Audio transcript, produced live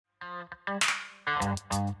Hey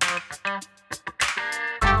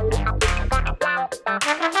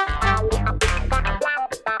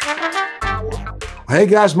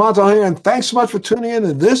guys, Montel here, and thanks so much for tuning in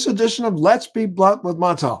to this edition of Let's Be Blunt with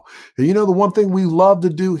Montel. And you know, the one thing we love to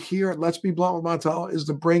do here at Let's Be Blunt with Montel is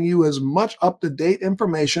to bring you as much up-to-date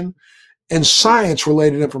information and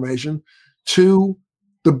science-related information to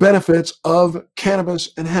the benefits of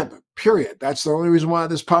cannabis and hemp, period. That's the only reason why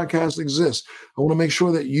this podcast exists. I want to make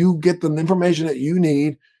sure that you get the information that you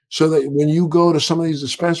need so that when you go to some of these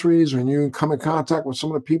dispensaries and you come in contact with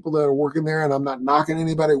some of the people that are working there, and I'm not knocking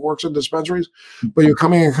anybody who works in dispensaries, but you're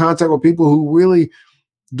coming in contact with people who really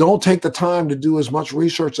don't take the time to do as much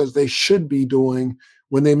research as they should be doing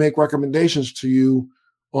when they make recommendations to you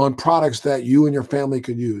on products that you and your family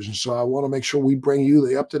could use. And so I want to make sure we bring you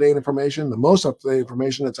the up-to-date information, the most up-to-date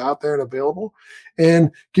information that's out there and available, and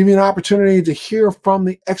give you an opportunity to hear from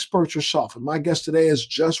the experts yourself. And my guest today is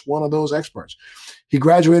just one of those experts. He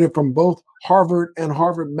graduated from both Harvard and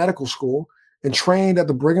Harvard Medical School and trained at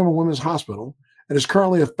the Brigham and Women's Hospital, and is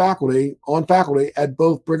currently on faculty at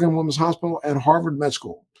both Brigham and Women's Hospital and Harvard Med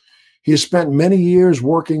School. He has spent many years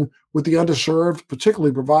working with the underserved,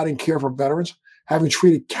 particularly providing care for veterans. Having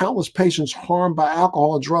treated countless patients harmed by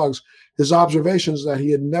alcohol and drugs, his observations that he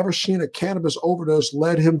had never seen a cannabis overdose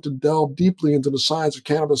led him to delve deeply into the science of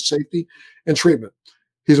cannabis safety and treatment.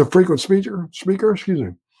 He's a frequent speaker,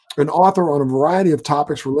 an author on a variety of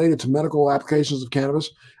topics related to medical applications of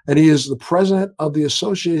cannabis, and he is the president of the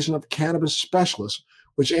Association of Cannabis Specialists,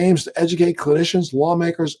 which aims to educate clinicians,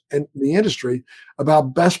 lawmakers, and the industry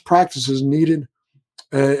about best practices needed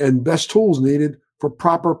and best tools needed for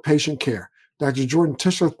proper patient care. Dr. Jordan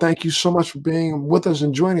Tischler, thank you so much for being with us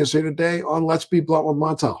and joining us here today on Let's Be Blunt with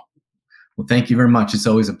Montel. Well, thank you very much. It's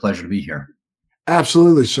always a pleasure to be here.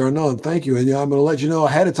 Absolutely, sir. No, thank you. And I'm going to let you know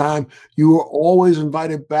ahead of time, you are always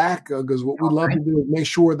invited back because what we love to do is make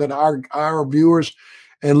sure that our viewers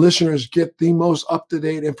and listeners get the most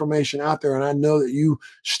up-to-date information out there. And I know that you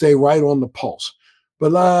stay right on the pulse.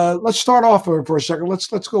 But let's start off for a second.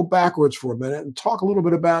 Let's go backwards for a minute and talk a little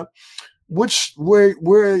bit about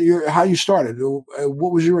how you started.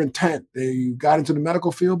 What was your intent? You got into the medical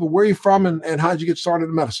field, but where are you from and how did you get started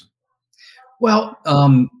in medicine? Well,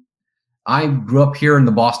 I grew up here in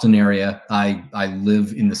the Boston area. I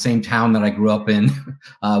live in the same town that I grew up in,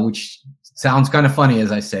 which sounds kind of funny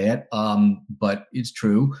as I say it, but it's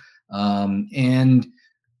true. And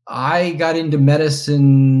I got into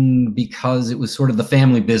medicine because it was sort of the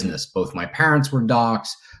family business. Both my parents were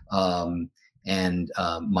docs, and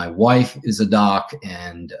my wife is a doc,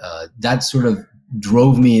 and that sort of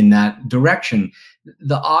drove me in that direction.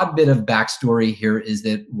 The odd bit of backstory here is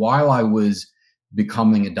that while I was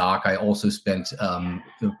becoming a doc, I also spent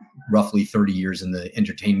roughly 30 years in the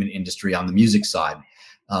entertainment industry on the music side.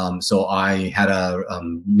 So I had a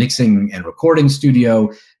mixing and recording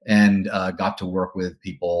studio and got to work with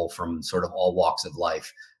people from sort of all walks of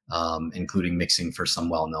life, including mixing for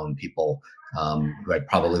some well-known people who I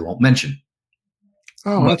probably won't mention.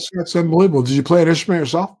 Oh, that's unbelievable. Did you play an instrument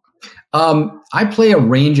yourself? I play a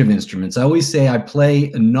range of instruments. I always say I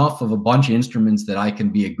play enough of a bunch of instruments that I can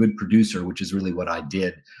be a good producer, which is really what I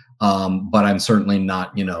did. But I'm certainly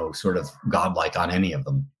not, sort of godlike on any of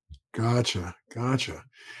them. Gotcha.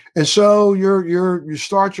 And so you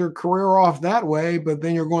start your career off that way, but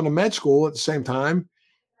then you're going to med school at the same time.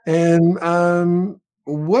 And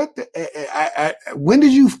when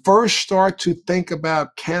did you first start to think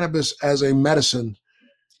about cannabis as a medicine?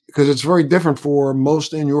 Because it's very different for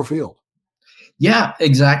most in your field. Yeah,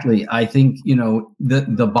 exactly. I think,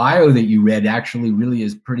 the bio that you read actually really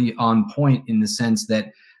is pretty on point in the sense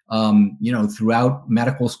that, throughout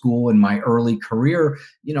medical school and my early career,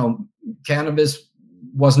 cannabis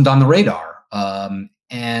wasn't on the radar. And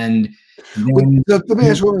then, let me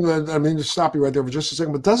ask you, I mean, to stop you right there for just a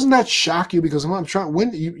second, but doesn't that shock you? Because I'm trying,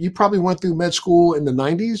 when you probably went through med school in the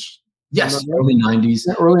 90s? Yes, early 90s.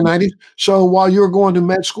 Yeah, early 90s. So while you were going to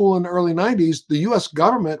med school in the early 90s, the U.S.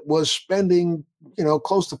 government was spending,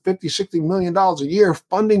 close to $50–60 million a year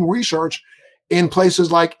funding research in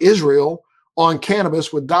places like Israel on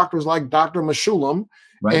cannabis with doctors like Dr. Meshulam.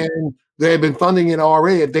 Right. And they had been funding it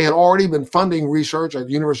already. They had already been funding research at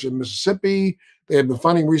the University of Mississippi. They had been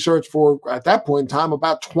funding research for, at that point in time,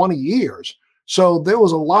 about 20 years. So there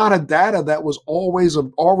was a lot of data that was always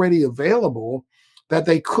already available that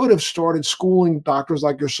they could have started schooling doctors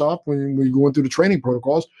like yourself when we went through the training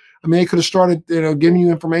protocols. I mean, they could have started, giving you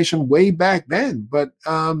information way back then, but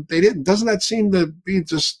they didn't. Doesn't that seem to be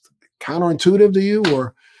just counterintuitive to you?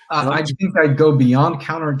 Or I think I'd go beyond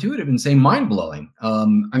counterintuitive and say mind-blowing.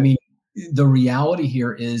 I mean, the reality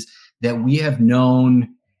here is that we have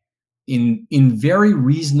known in very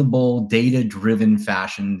reasonable, data-driven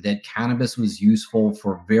fashion that cannabis was useful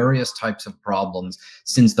for various types of problems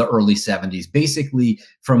since the early 70s. Basically,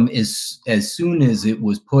 from as soon as it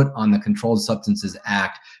was put on the Controlled Substances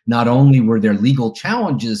Act, not only were there legal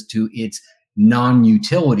challenges to its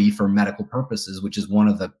non-utility for medical purposes, which is one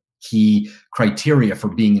of the key criteria for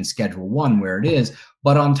being in Schedule 1 where it is,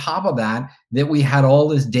 but on top of that, that we had all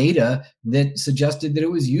this data that suggested that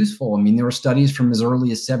it was useful. I mean, there were studies from as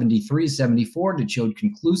early as 73, 74 that showed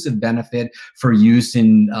conclusive benefit for use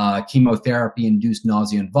in chemotherapy-induced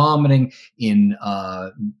nausea and vomiting, in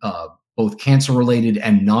both cancer-related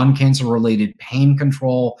and non-cancer-related pain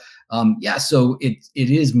control. Yeah, so it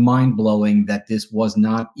is mind-blowing that this was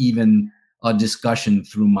not even a discussion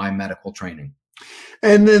through my medical training.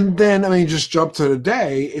 And then I mean, just jump to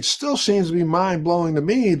today. It still seems to be mind blowing to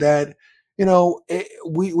me that, you know,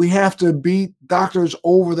 we have to beat doctors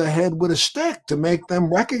over the head with a stick to make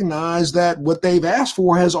them recognize that what they've asked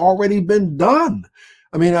for has already been done.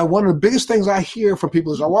 I mean, one of the biggest things I hear from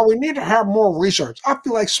people is, oh, well, we need to have more research. I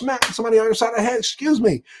feel like smacking somebody on the side of the head. Excuse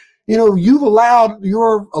me. You know, you've allowed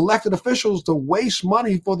your elected officials to waste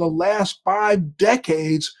money for the last 5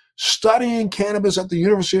 decades studying cannabis at the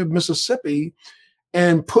University of Mississippi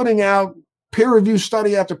and putting out peer-reviewed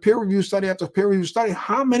study after peer-reviewed study after peer-reviewed study.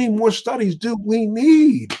 How many more studies do we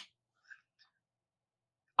need?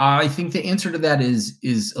 I think the answer to that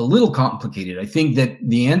is a little complicated. I think that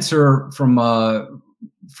the answer from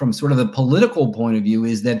sort of the political point of view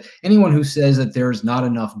is that anyone who says that there's not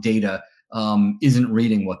enough data isn't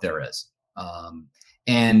reading what there is.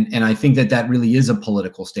 And I think that really is a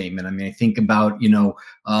political statement. I mean, I think about, you know,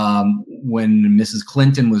 when Mrs.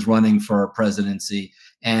 Clinton was running for presidency,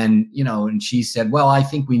 and, you know, and she said, well, I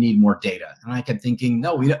think we need more data. And I kept thinking,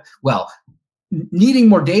 no, we don't. Well, needing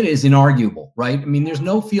more data is inarguable, right? I mean, there's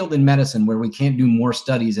no field in medicine where we can't do more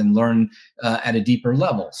studies and learn at a deeper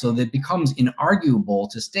level. So that becomes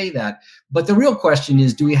inarguable to say that. But the real question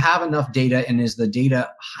is, do we have enough data, and is the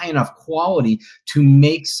data high enough quality to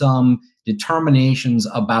make some determinations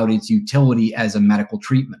about its utility as a medical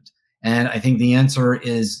treatment? And I think the answer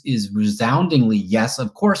is resoundingly yes,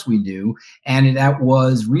 of course we do. And that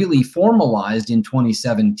was really formalized in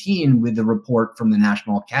 2017 with the report from the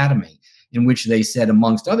National Academy, in which they said,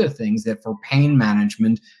 amongst other things, that for pain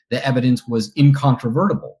management, the evidence was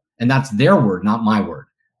incontrovertible. And that's their word, not my word.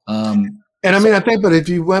 And I mean, I think, but if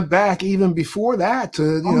you went back even before that to,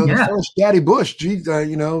 you know, the first Daddy Bush,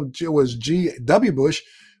 it was G.W. Bush,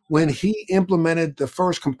 when he implemented the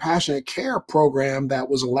first compassionate care program that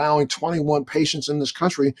was allowing 21 patients in this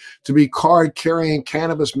country to be card-carrying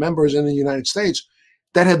cannabis members in the United States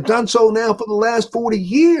that have done so now for the last 40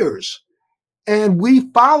 years. And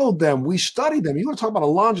we followed them. We studied them. You want to talk about a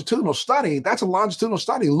longitudinal study? That's a longitudinal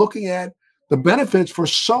study looking at the benefits for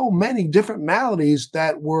so many different maladies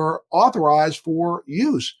that were authorized for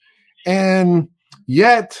use. And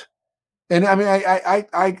yet, and I mean,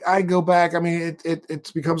 I go back. I mean,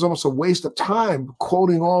 it becomes almost a waste of time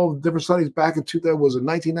quoting all the different studies back in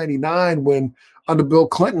 1999 when under Bill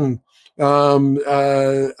Clinton,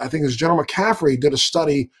 I think it was General McCaffrey did a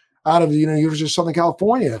study out of the University of Southern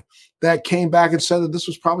California that came back and said that this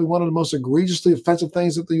was probably one of the most egregiously offensive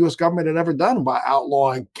things that the U.S. government had ever done by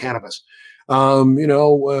outlawing cannabis. And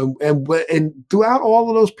throughout all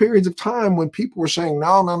of those periods of time when people were saying,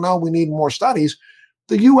 no, we need more studies,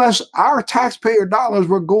 the U.S., our taxpayer dollars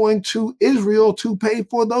were going to Israel to pay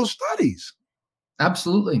for those studies.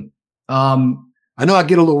 Absolutely. I know I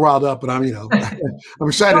get a little riled up, but I'm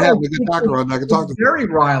excited to have a good doctor on. I can talk to very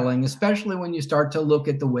riling, especially when you start to look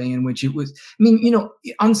at the way in which it was. I mean,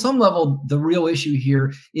 on some level, the real issue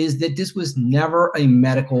here is that this was never a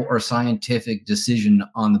medical or scientific decision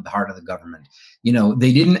on the part of the government.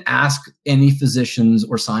 They didn't ask any physicians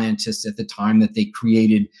or scientists at the time that they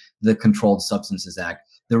created the Controlled Substances Act.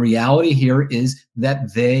 The reality here is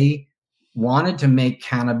that they wanted to make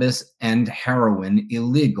cannabis and heroin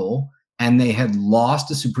illegal, and they had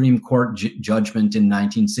lost a Supreme Court judgment in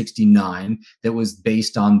 1969 that was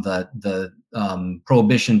based on the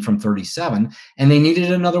prohibition from 1937, and they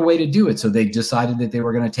needed another way to do it. So they decided that they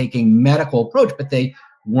were going to take a medical approach, but they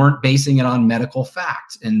weren't basing it on medical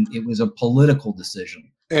facts, and it was a political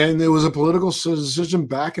decision. And it was a political decision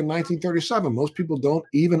back in 1937. Most people don't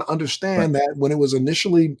even understand that when it was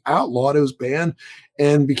initially outlawed, it was banned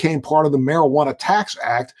and became part of the Marijuana Tax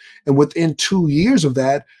Act. And within 2 years of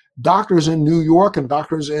that, doctors in New York and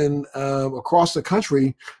doctors in across the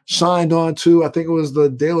country signed on to, I think it was the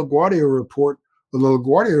De La Guardia report,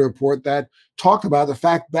 that talked about the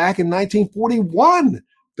fact back in 1941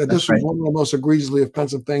 that That's this was right. one of the most egregiously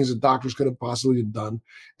offensive things that doctors could have possibly have done.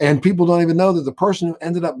 And people don't even know that the person who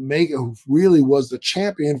ended up making, who really was the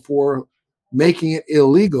champion for making it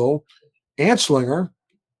illegal, Anslinger,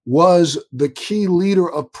 was the key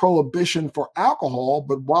leader of prohibition for alcohol.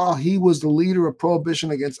 But while he was the leader of prohibition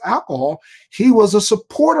against alcohol, he was a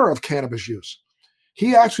supporter of cannabis use.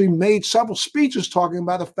 He actually made several speeches talking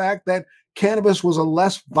about the fact that cannabis was a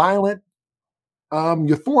less violent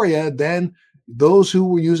euphoria than those who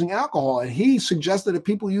were using alcohol. And he suggested that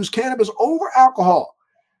people use cannabis over alcohol.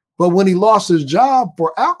 But when he lost his job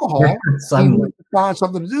for alcohol, he wanted to find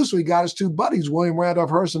something to do. So he got his two buddies, William Randolph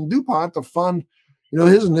Hearst and DuPont, to fund,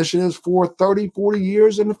 his initiatives for 30, 40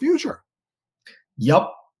 years in the future. Yep.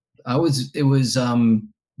 It was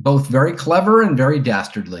both very clever and very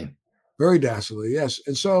dastardly. Very dastardly, yes.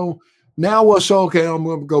 And so now, okay, I'm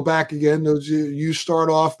going to go back again. You start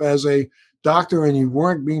off as a doctor and you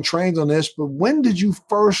weren't being trained on this, but when did you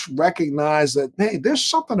first recognize that, hey, there's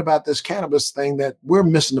something about this cannabis thing that we're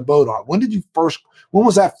missing the boat on? When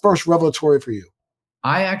was that first revelatory for you?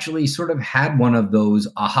 I actually sort of had one of those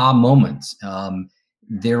aha moments.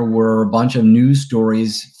 There were a bunch of news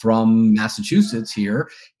stories from Massachusetts here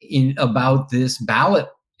about this ballot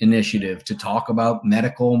initiative to talk about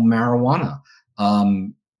medical marijuana.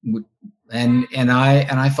 And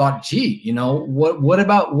I thought, gee,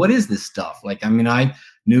 what is this stuff? Like, I mean, I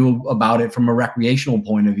knew about it from a recreational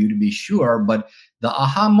point of view, to be sure, but the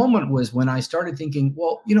aha moment was when I started thinking,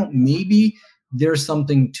 well, maybe there's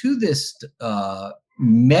something to this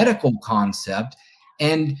medical concept.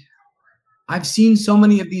 And I've seen so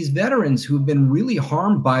many of these veterans who've been really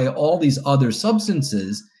harmed by all these other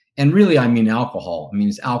substances. And really, I mean, alcohol. I mean,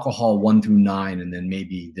 it's alcohol 1 through 9, and then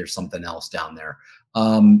maybe there's something else down there.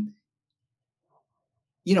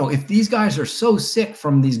 If these guys are so sick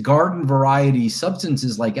from these garden variety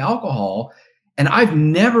substances like alcohol, and I've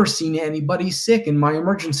never seen anybody sick in my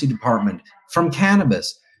emergency department from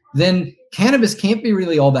cannabis, then cannabis can't be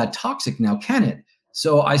really all that toxic now, can it?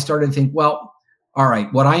 So I started to think, well, all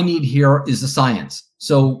right, what I need here is the science.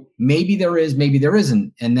 So maybe there is, maybe there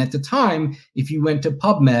isn't. And at the time, if you went to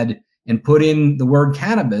PubMed and put in the word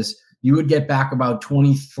cannabis, you would get back about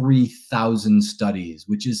 23,000 studies,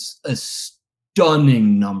 which is a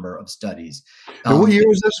stunning number of studies. And what year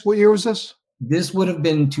was this? What year was this? This would have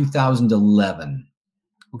been 2011.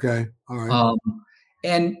 Okay, all right.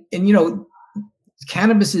 And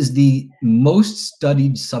cannabis is the most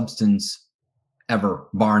studied substance ever,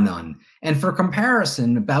 bar none. And for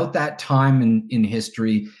comparison, about that time in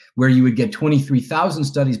history where you would get 23,000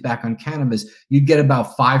 studies back on cannabis, you'd get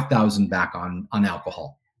about 5,000 back on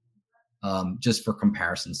alcohol, just for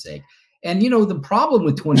comparison's sake. And, the problem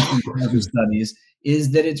with 23,000 studies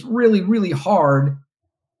is that it's really, really hard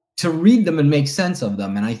to read them and make sense of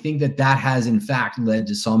them. And I think that has, in fact, led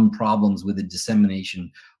to some problems with the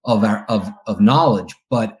dissemination of knowledge.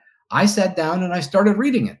 But I sat down and I started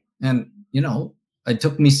reading it. And, it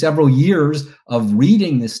took me several years of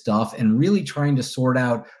reading this stuff and really trying to sort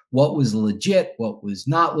out what was legit, what was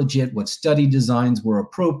not legit, what study designs were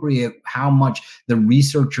appropriate, how much the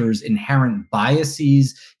researchers' inherent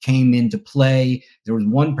biases came into play. There was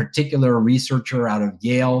one particular researcher out of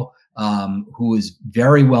Yale who was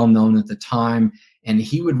very well known at the time, and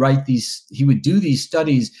he would do these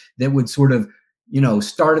studies that would sort of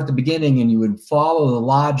start at the beginning, and you would follow the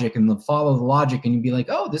logic and you'd be like,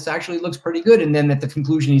 oh, this actually looks pretty good. And then at the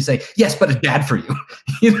conclusion, he'd say, yes, but it's bad for you,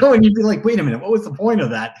 and you'd be like, wait a minute, what was the point of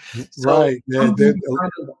that? Right. Yeah,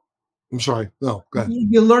 I'm sorry. No, go ahead.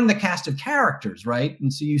 You learn the cast of characters, right?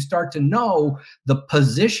 And so you start to know the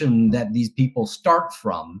position that these people start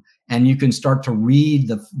from, and you can start to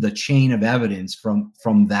read the chain of evidence from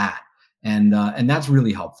that. And that's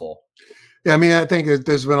really helpful. Yeah, I mean, I think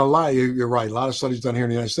there's been a lot. You're right. A lot of studies done here in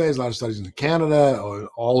the United States, a lot of studies in Canada, or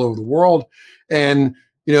all over the world. And,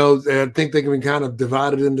 I think they can be kind of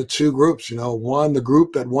divided into two groups. One, the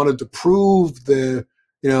group that wanted to prove the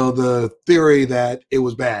theory that it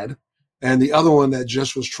was bad, and the other one that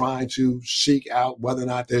just was trying to seek out whether or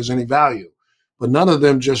not there's any value. But none of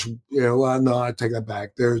them just, no, I take that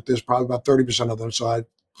back. There's probably about 30% of them. So I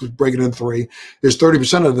break it in 3. There's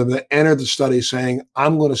 30% of them that enter the study saying,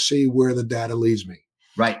 I'm going to see where the data leads me.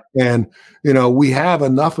 Right. And, we have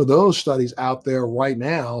enough of those studies out there right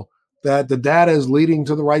now that the data is leading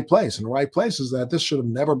to the right place. And the right place is that this should have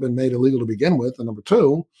never been made illegal to begin with. And number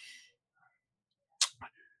 2,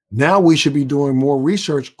 now we should be doing more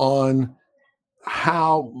research on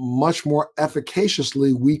how much more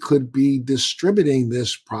efficaciously we could be distributing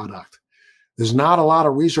this product. There's not a lot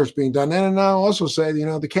of research being done. And I'll also say,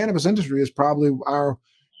 the cannabis industry is probably our,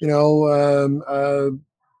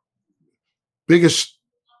 biggest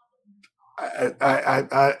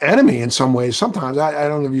enemy in some ways. Sometimes I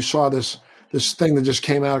don't know if you saw this thing that just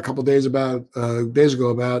came out a couple of days ago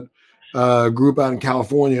about a group out in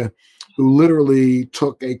California who literally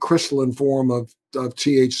took a crystalline form of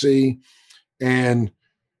THC, and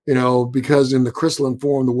because in the crystalline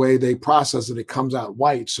form, the way they process it, it comes out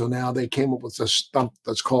white. So now they came up with this stuff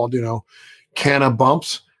that's called canna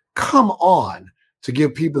bumps. Come on, to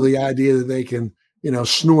give people the idea that they can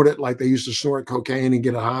snort it like they used to snort cocaine and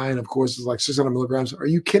get a high. And of course, it's like 600 milligrams. Are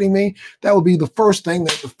you kidding me? That would be the first thing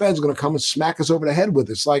that the Fed's going to come and smack us over the head with.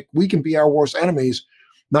 It's like we can be our worst enemies,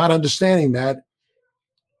 not understanding that.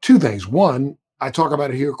 Two things. One, I talk about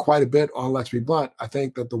it here quite a bit on Let's Be Blunt. I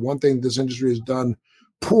think that the one thing this industry has done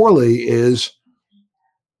poorly is,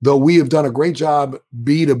 though we have done a great job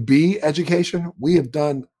B2B education, we have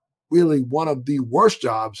done really one of the worst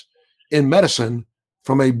jobs in medicine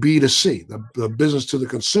from a B2C, the business to the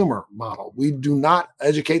consumer model. We do not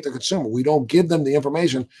educate the consumer. We don't give them the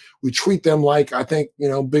information. We treat them like, I think,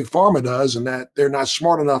 Big Pharma does, and that they're not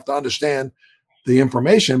smart enough to understand the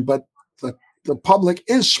information, but the public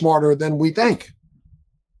is smarter than we think.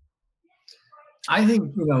 I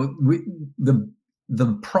think,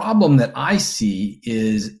 the problem that I see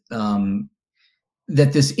is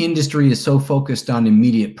that this industry is so focused on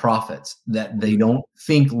immediate profits that they don't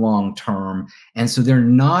think long term, and so they're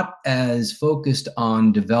not as focused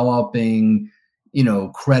on developing,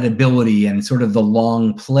 credibility and sort of the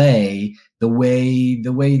long play the way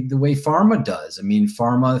pharma does. I mean,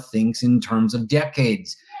 pharma thinks in terms of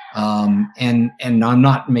decades, and I'm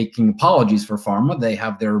not making apologies for pharma. They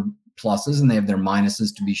have their pluses and they have their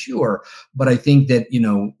minuses, to be sure. But I think that,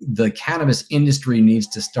 the cannabis industry needs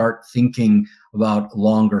to start thinking about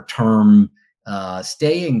longer term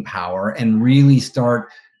staying power and really start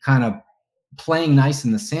kind of playing nice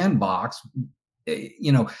in the sandbox.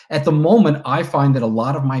 At the moment, I find that a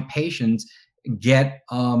lot of my patients get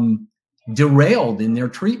derailed in their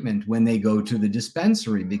treatment when they go to the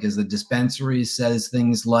dispensary, because the dispensary says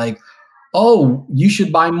things like, oh, you should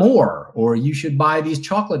buy more, or you should buy these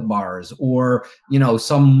chocolate bars, or,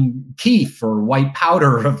 some keef or white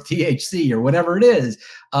powder of THC or whatever it is.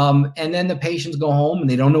 And then the patients go home and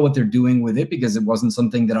they don't know what they're doing with it because it wasn't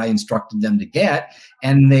something that I instructed them to get.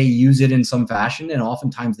 And they use it in some fashion. And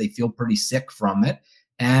oftentimes they feel pretty sick from it.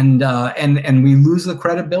 And we lose the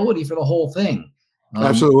credibility for the whole thing.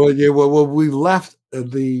 Absolutely. Yeah. Well, we left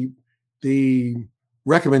the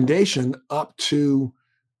recommendation up to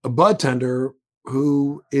a bud tender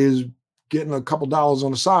who is getting a couple dollars on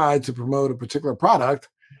the side to promote a particular product.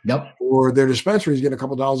 Yep. Or their dispensary is getting a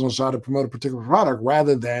couple dollars on the side to promote a particular product,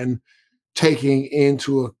 rather than taking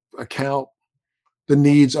into account the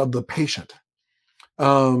needs of the patient.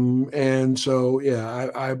 And so, yeah,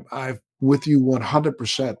 I'm with you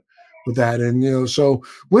 100% with that. And, so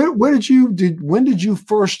when did you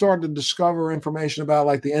first start to discover information about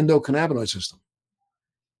like the endocannabinoid system?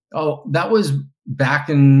 Oh, that was back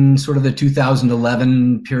in sort of the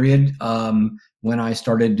 2011 period, when I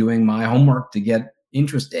started doing my homework to get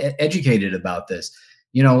educated about this.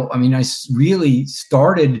 I really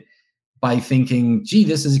started by thinking, gee,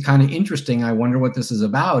 this is kind of interesting. I wonder what this is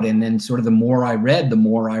about. And then sort of the more I read, the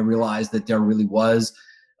more I realized that there really was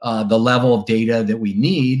the level of data that we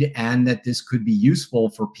need, and that this could be useful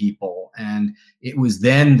for people. And it was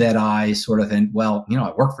then that I sort of think, well,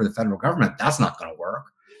 I work for the federal government. That's not going to work.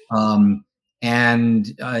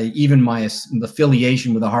 Even my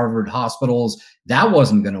affiliation with the Harvard hospitals, that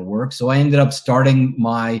wasn't going to work. So I ended up starting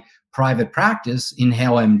my private practice,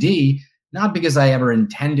 Inhale MD, not because I ever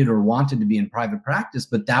intended or wanted to be in private practice,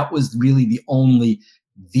 but that was really the only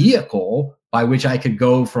vehicle by which I could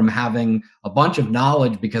go from having a bunch of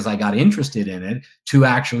knowledge because I got interested in it to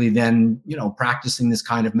actually then, practicing this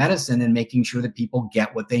kind of medicine and making sure that people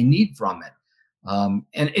get what they need from it.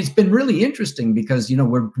 And it's been really interesting because,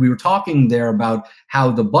 we were talking there about how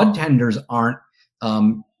the bud tenders aren't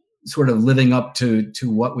sort of living up to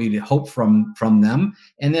what we'd hope from them.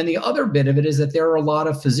 And then the other bit of it is that there are a lot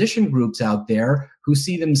of physician groups out there who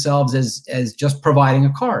see themselves as just providing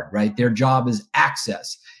a card, right? Their job is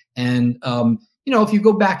access. And, if you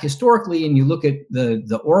go back historically and you look at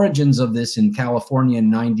the origins of this in California in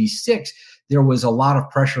 '96, there was a lot of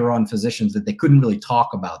pressure on physicians that they couldn't really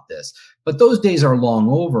talk about this. But those days are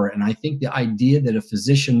long over. And I think the idea that a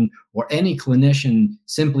physician or any clinician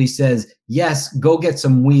simply says, yes, go get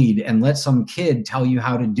some weed and let some kid tell you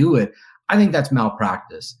how to do it, I think that's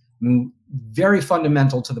malpractice. I mean, very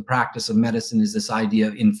fundamental to the practice of medicine is this idea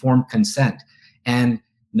of informed consent. And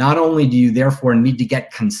not only do you therefore need to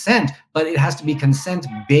get consent, but it has to be consent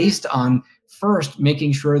based on first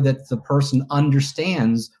making sure that the person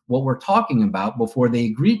understands what we're talking about before they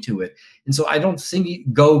agree to it. And so I don't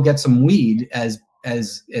think go get some weed as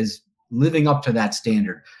living up to that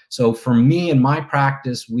standard. So for me in my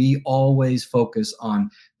practice, we always focus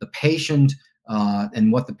on the patient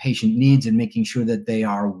and what the patient needs, and making sure that they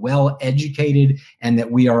are well educated and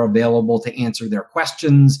that we are available to answer their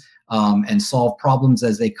questions and solve problems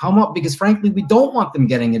as they come up. Because frankly, we don't want them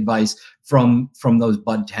getting advice from those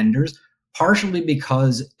bud tenders, partially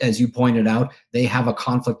because, as you pointed out, they have a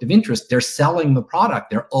conflict of interest. They're selling the product.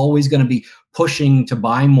 They're always going to be pushing to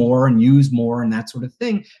buy more and use more and that sort of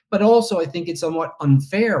thing. But also, I think it's somewhat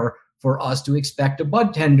unfair for us to expect a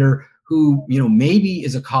bud tender who, maybe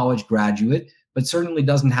is a college graduate, but certainly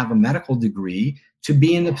doesn't have a medical degree, to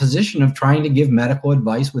be in the position of trying to give medical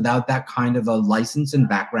advice without that kind of a license and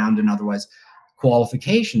background and otherwise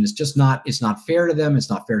qualification. It's just not, it's not fair to them. It's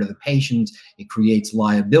not fair to the patient. It creates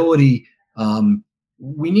liability.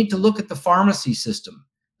 We need to look at the pharmacy system.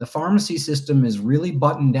 The pharmacy system is really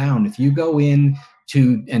buttoned down. If you go in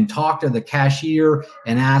and talk to the cashier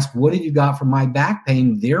and ask, what have you got for my back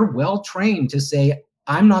pain? They're well trained to say,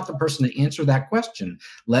 I'm not the person to answer that question.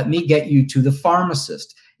 Let me get you to the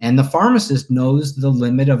pharmacist. And the pharmacist knows the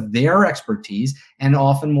limit of their expertise and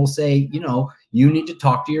often will say, you need to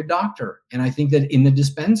talk to your doctor. And I think that in the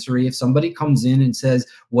dispensary, if somebody comes in and says,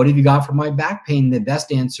 what have you got for my back pain? The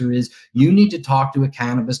best answer is, you need to talk to a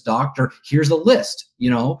cannabis doctor. Here's a list,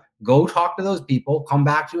 go talk to those people, come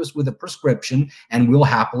back to us with a prescription, and we'll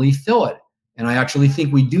happily fill it. And I actually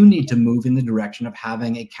think we do need to move in the direction of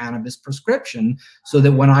having a cannabis prescription, so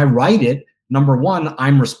that when I write it, number one,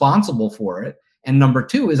 I'm responsible for it. And number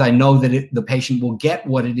two is I know that the patient will get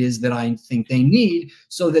what it is that I think they need,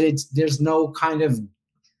 so that there's no kind of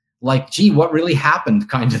like, gee, what really happened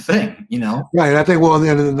kind of thing, Right. And I think, well,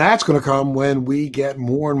 and that's going to come when we get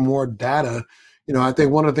more and more data. I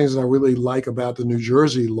think one of the things that I really like about the New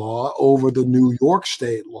Jersey law over the New York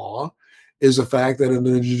State law is the fact that in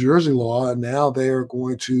the New Jersey law, now they are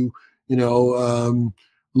going to,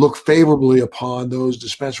 look favorably upon those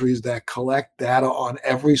dispensaries that collect data on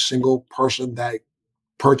every single person that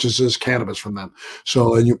purchases cannabis from them.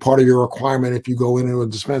 So, and you're part of your requirement, if you go into a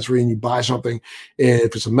dispensary and you buy something,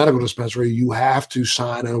 if it's a medical dispensary, you have to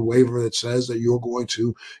sign a waiver that says that you're going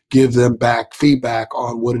to give them back feedback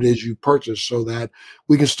on what it is you purchased, so that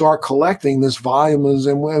we can start collecting this volumes.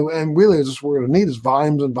 And really, it's just, we're going to need is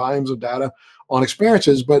volumes and volumes of data on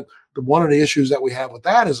experiences. But one of the issues that we have with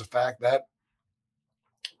that is the fact that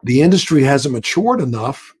the industry hasn't matured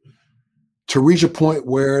enough to reach a point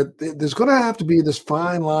where there's going to have to be this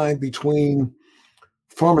fine line between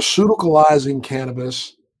pharmaceuticalizing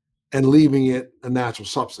cannabis and leaving it a natural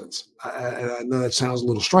substance. I know that sounds a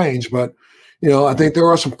little strange, but I think there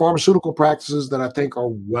are some pharmaceutical practices that I think are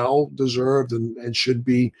well deserved and should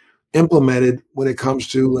be implemented when it comes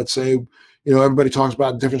to, let's say, everybody talks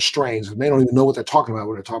about different strains, and they don't even know what they're talking about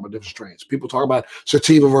when they're talking about different strains. People talk about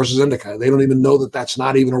sativa versus indica. They don't even know that that's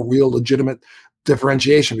not even a real legitimate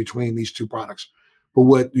differentiation between these two products. But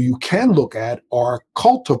what you can look at are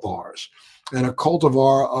cultivars, and a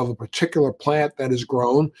cultivar of a particular plant that is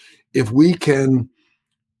grown, if we can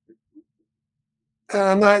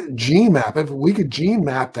not gene map it, but we could gene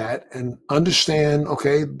map that and understand,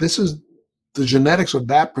 okay, this is the genetics of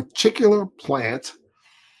that particular plant.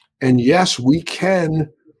 And yes, we can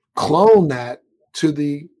clone that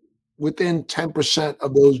to within 10%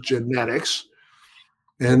 of those genetics.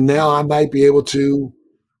 And now I might be able to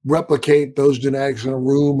replicate those genetics in a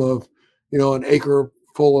room of, an acre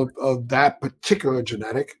full of that particular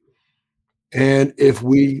genetic. And if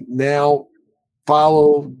we now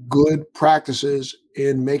follow good practices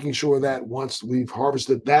in making sure that once we've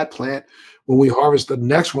harvested that plant, when we harvest the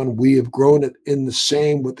next one, we have grown it in the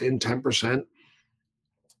same within 10%,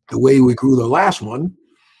 the way we grew the last one,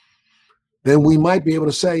 then we might be able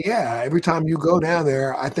to say, yeah, every time you go down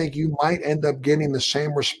there, I think you might end up getting the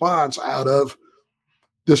same response out of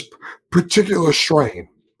this particular strain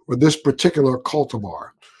or this particular cultivar.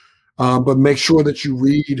 But make sure that you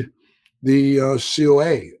read the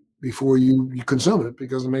COA before you consume it,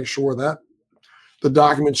 because to make sure that the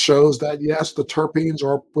document shows that, yes, the terpenes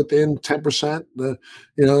are within 10%, the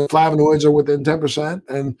flavonoids are within 10%,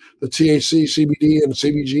 and the THC, CBD, and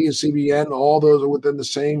CBG and CBN, all those are within the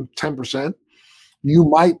same 10%. You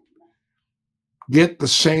might get the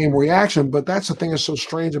same reaction, but that's the thing that's so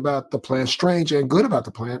strange about the plant, strange and good about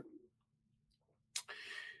the plant,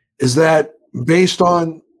 is that based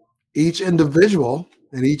on each individual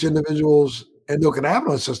and each individual's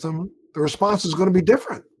endocannabinoid system, the response is going to be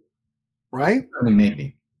different. Right?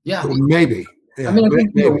 Maybe. Yeah. Maybe. Yeah, I mean, I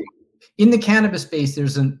think maybe. in the cannabis space,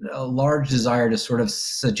 there's a large desire to sort of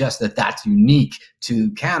suggest that that's unique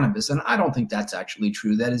to cannabis. And I don't think that's actually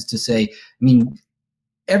true. That is to say, I mean,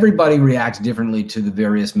 everybody reacts differently to the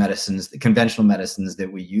various medicines, the conventional medicines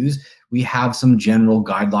that we use. We have some general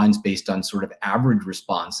guidelines based on sort of average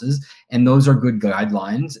responses, and those are good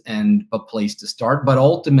guidelines and a place to start. But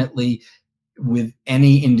ultimately, with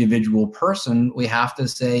any individual person, we have to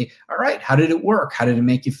say, all right, how did it work? How did it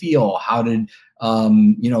make you feel? How did,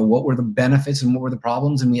 what were the benefits and what were the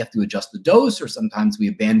problems? And we have to adjust the dose, or sometimes we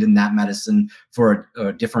abandon that medicine for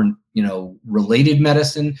a different, related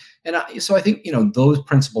medicine. And so I think, those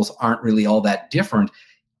principles aren't really all that different.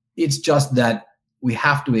 It's just that we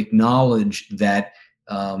have to acknowledge that,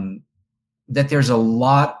 that there's a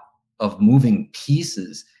lot of moving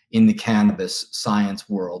pieces in the cannabis science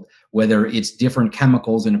world, whether it's different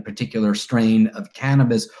chemicals in a particular strain of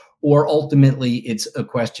cannabis, or ultimately it's a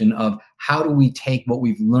question of how do we take what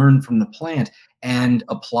we've learned from the plant and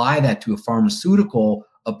apply that to a pharmaceutical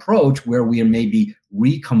approach where we are maybe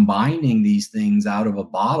recombining these things out of a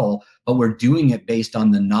bottle, but we're doing it based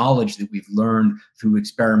on the knowledge that we've learned through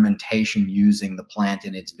experimentation using the plant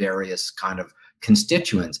and its various kind of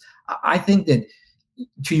constituents. I think that,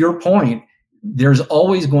 to your point, there's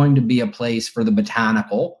always going to be a place for the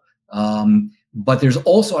botanical, but there's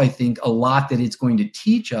also, I think, a lot that it's going to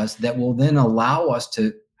teach us that will then allow us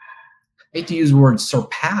to, I hate to use the word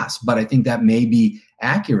surpass, but I think that may be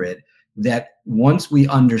accurate, that once we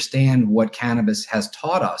understand what cannabis has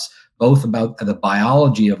taught us, both about the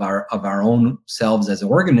biology of our own selves as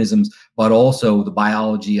organisms, but also the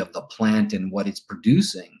biology of the plant and what it's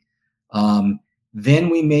producing, then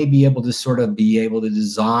we may be able to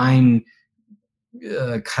design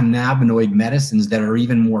cannabinoid medicines that are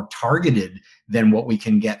even more targeted than what we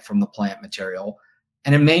can get from the plant material.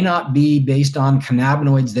 And it may not be based on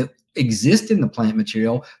cannabinoids that exist in the plant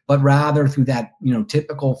material, but rather through that,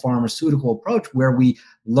 typical pharmaceutical approach where we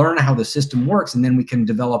learn how the system works, and then we can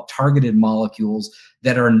develop targeted molecules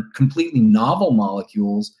that are completely novel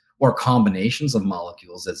molecules, or combinations of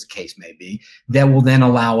molecules, as the case may be, that will then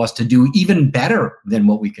allow us to do even better than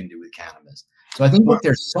what we can do with cannabis. So I think that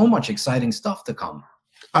there's so much exciting stuff to come.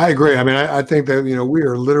 I agree. I mean, I think that, we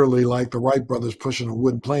are literally like the Wright brothers pushing a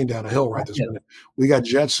wooden plane down a hill right this minute. We got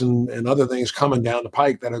jets and other things coming down the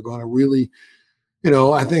pike that are going to really,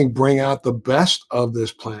 I think bring out the best of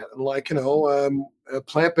this plant. Like,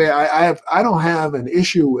 plant-based, I don't have an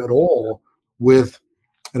issue at all with,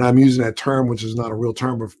 and I'm using that term, which is not a real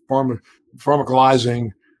term, but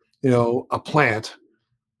pharmacolizing, a plant.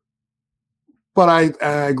 But I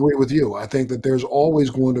agree with you. I think that there's always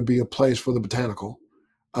going to be a place for the botanical.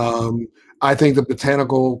 I think the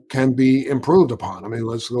botanical can be improved upon. I mean,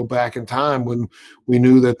 let's go back in time when we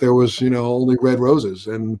knew that there was, only red roses,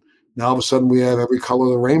 and now all of a sudden we have every color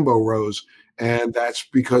of the rainbow rose. And that's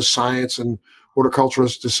because science and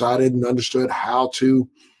horticulturists decided and understood how to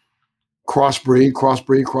crossbreed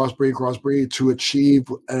to achieve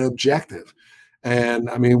an objective. And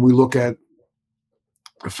I mean, we look at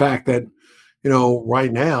the fact that,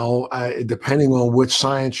 right now, depending on which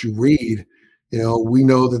science you read, we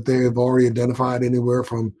know that they have already identified anywhere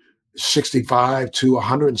from 65 to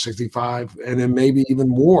 165, and then maybe even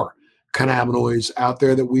more cannabinoids out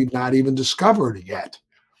there that we've not even discovered yet,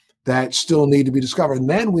 that still need to be discovered. And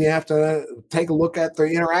then we have to take a look at the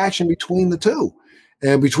interaction between the two,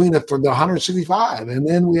 and between the 165. And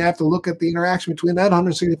then we have to look at the interaction between that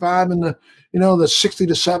 165 and the 60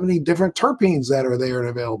 to 70 different terpenes that are there and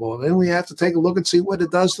available. And then we have to take a look and see what it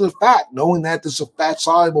does to the fat, knowing that this is a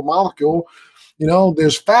fat-soluble molecule.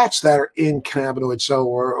 There's fats that are in cannabinoids,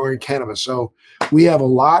 or in cannabis. So we have a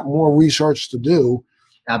lot more research to do.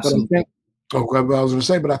 Absolutely.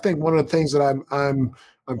 But I think one of the things that I'm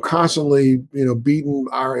constantly, beating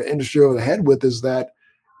our industry over the head with is that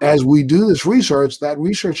as we do this research, that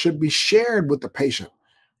research should be shared with the patient,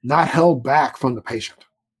 not held back from the patient.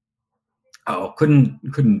 Oh, couldn't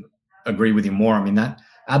agree with you more. I mean, that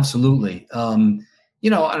absolutely. And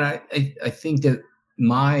I think that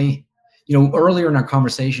earlier in our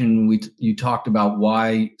conversation, you talked about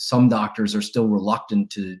why some doctors are still reluctant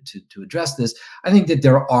to address this. I think that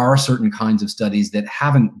there are certain kinds of studies that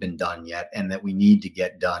haven't been done yet and that we need to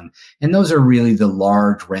get done. And those are really the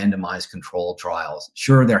large randomized controlled trials.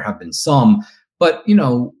 Sure, there have been some, but,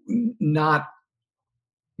 not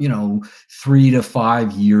 3 to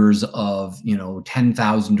 5 years of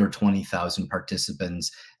 10,000 or 20,000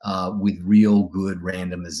 participants with real good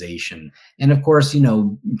randomization. And of course,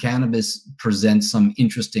 cannabis presents some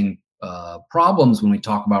interesting problems when we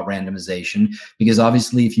talk about randomization, because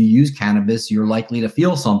obviously if you use cannabis, you're likely to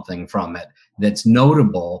feel something from it that's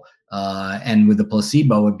notable. And with the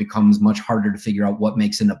placebo, it becomes much harder to figure out what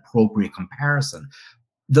makes an appropriate comparison.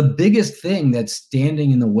 The biggest thing that's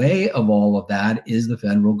standing in the way of all of that is the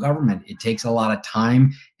federal government. It takes a lot of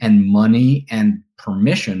time and money and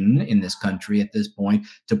permission in this country at this point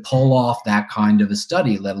to pull off that kind of a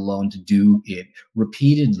study, let alone to do it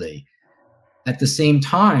repeatedly. At the same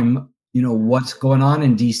time, you know, what's going on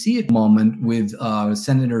in DC at the moment with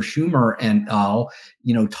Senator Schumer and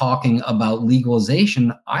talking about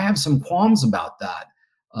legalization, I have some qualms about that.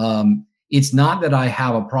 It's not that I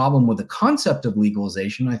have a problem with the concept of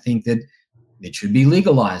legalization. I think that it should be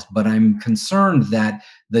legalized, but I'm concerned that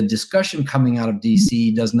the discussion coming out of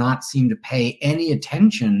DC does not seem to pay any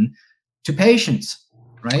attention to patients,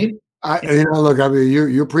 right? Look, I mean,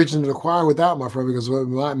 you're preaching to the choir with that, my friend, because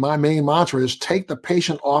my main mantra is take the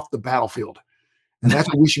patient off the battlefield. And that's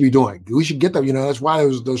what we should be doing. We should get them, that's why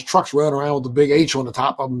those trucks running around with the big H on the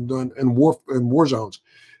top of them doing in war zones.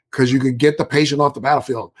 Because you could get the patient off the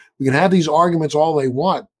battlefield. We can have these arguments all they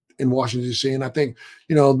want in Washington, D.C. And I think,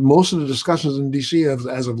 most of the discussions in D.C.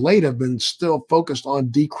 as of late have been still focused on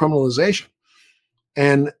decriminalization.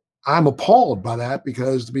 And I'm appalled by that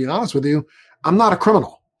because, to be honest with you, I'm not a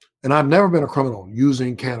criminal. And I've never been a criminal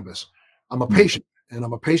using cannabis. I'm a patient. And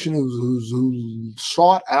I'm a patient who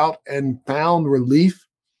sought out and found relief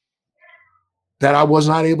that I was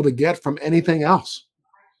not able to get from anything else.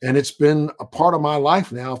 And it's been a part of my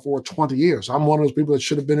life now for 20 years. I'm one of those people that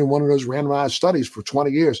should have been in one of those randomized studies for 20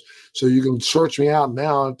 years. So you can search me out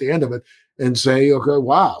now at the end of it and say, okay,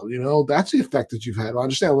 wow, that's the effect that you've had. I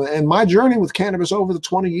understand. And my journey with cannabis over the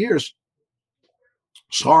 20 years,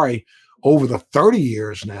 over the 30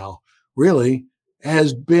 years now, really,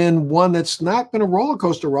 has been one that's not been a roller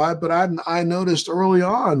coaster ride, but I noticed early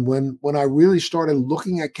on when I really started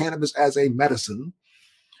looking at cannabis as a medicine.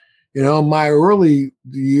 My early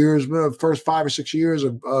years, first 5 or 6 years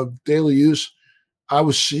of daily use, I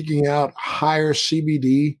was seeking out higher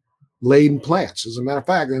CBD laden plants. As a matter of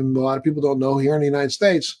fact, and a lot of people don't know, here in the United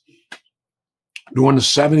States, during the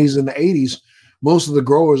 70s and the 80s, most of the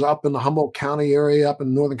growers up in the Humboldt County area, up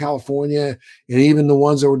in Northern California, and even the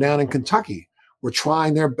ones that were down in Kentucky, were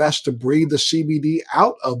trying their best to breathe the CBD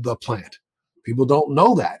out of the plant. People don't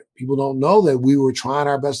know that. People don't know that we were trying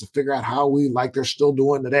our best to figure out how like they're still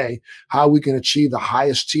doing today, how we can achieve the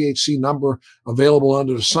highest THC number available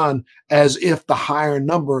under the sun, as if the higher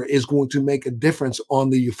number is going to make a difference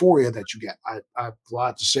on the euphoria that you get. I have a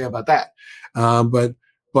lot to say about that.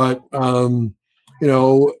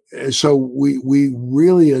 So we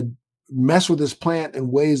really mess with this plant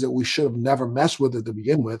in ways that we should have never messed with it to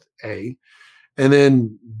begin with, A. And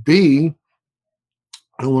then B,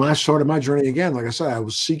 and when I started my journey again, like I said, I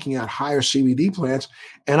was seeking out higher CBD plants,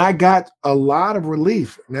 and I got a lot of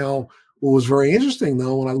relief. Now, what was very interesting,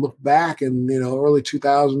 though, when I look back in early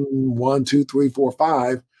 2001, 2, 3, 4,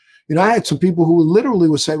 5, I had some people who literally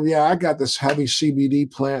would say, well, yeah, I got this heavy CBD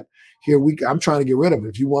plant here. I'm trying to get rid of it.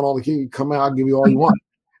 If you want all the key, come out, I'll give you all you want.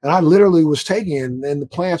 And I literally was taking it, and the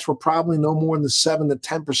plants were probably no more than 7 to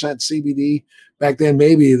 10% CBD. Back then,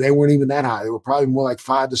 maybe they weren't even that high. They were probably more like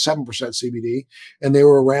 5 to 7% CBD, and they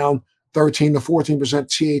were around 13 to 14%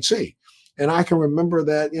 THC. And I can remember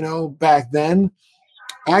that, back then,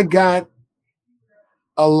 I got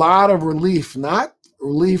a lot of relief, not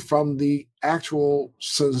relief from the actual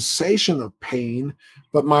sensation of pain,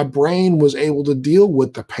 but my brain was able to deal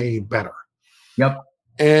with the pain better. Yep.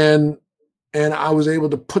 And I was able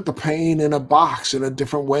to put the pain in a box in a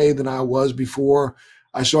different way than I was before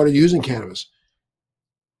I started using cannabis.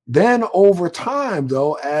 Then over time,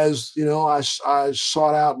 though, as I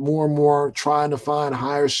sought out more and more, trying to find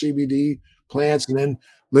higher CBD plants, and then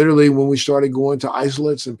literally when we started going to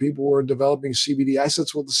isolates and people were developing CBD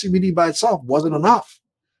isolates, well, the CBD by itself wasn't enough.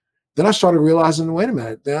 Then I started realizing, wait a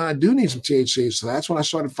minute, then I do need some THC. So that's when I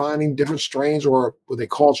started finding different strains, or what they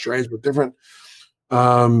call strains, but different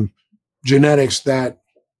genetics that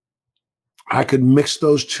I could mix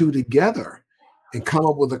those two together and come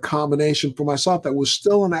up with a combination for myself that was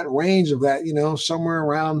still in that range of that, somewhere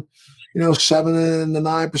around, 7 to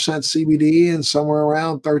 9% CBD and somewhere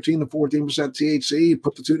around 13 to 14% THC.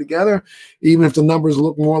 Put the two together, even if the numbers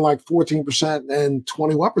look more like 14% and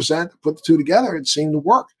 21%, put the two together, it seemed to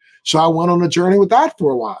work. So I went on a journey with that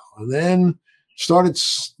for a while, and then started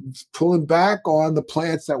pulling back on the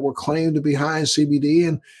plants that were claimed to be high in CBD,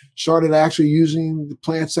 and started actually using the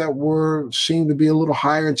plants that seemed to be a little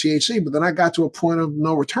higher in THC. But then I got to a point of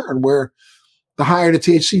no return where the higher the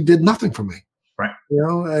THC did nothing for me. Right.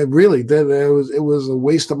 It really did. It was a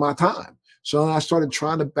waste of my time. So I started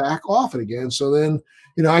trying to back off it again. So then,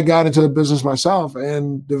 I got into the business myself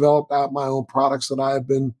and developed out my own products that I've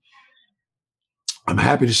been I'm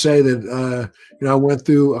happy to say that I went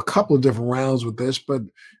through a couple of different rounds with this, but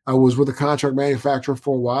I was with a contract manufacturer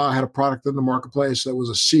for a while. I had a product in the marketplace that was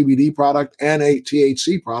a CBD product and a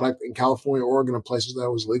THC product in California, Oregon, and places that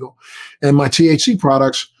was legal. And my THC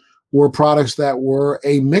products were products that were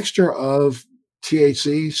a mixture of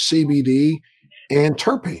THC, CBD, and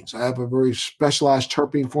terpenes. I have a very specialized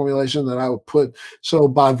terpene formulation that I would put. So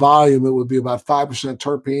by volume, it would be about 5%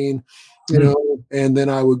 terpene, and then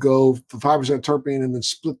I would go for 5% terpene and then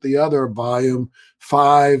split the other volume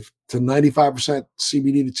 5 to 95%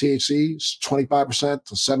 CBD to THC, 25%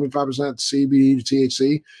 to 75% CBD to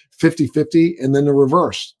THC, 50-50, and then the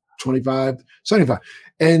reverse, 25-75.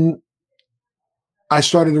 And I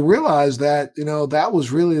started to realize that, that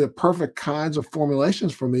was really the perfect kinds of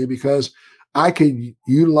formulations for me, because I could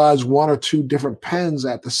utilize one or two different pens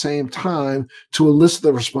at the same time to elicit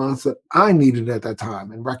the response that I needed at that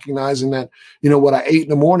time, and recognizing that, what I ate in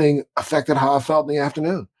the morning affected how I felt in the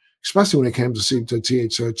afternoon, especially when it came to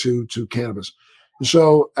THC, to cannabis. And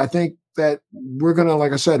so I think that we're going to,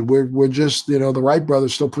 like I said, we're just, the Wright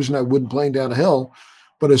brothers still pushing that wooden plane down the hill.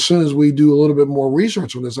 But as soon as we do a little bit more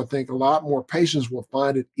research on this, I think a lot more patients will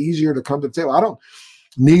find it easier to come to the table. I don't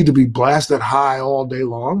need to be blasted high all day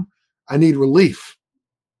long. I need relief.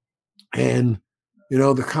 And,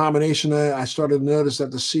 the combination, I started to notice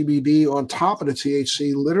that the CBD on top of the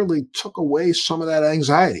THC literally took away some of that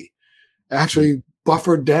anxiety, actually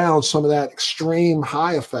buffered down some of that extreme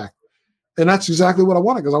high effect. And that's exactly what I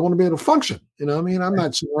wanted, because I want to be able to function. I'm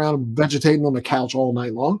not sitting around vegetating on the couch all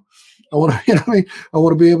night long. I want to, I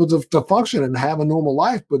want to be able to function and have a normal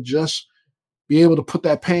life, but just be able to put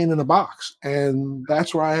that pain in a box. And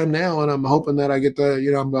that's where I am now. And I'm hoping that I get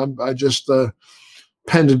the, I just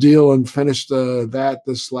penned a deal and finished that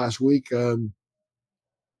this last week. Where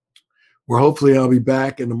hopefully I'll be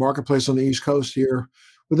back in the marketplace on the East Coast here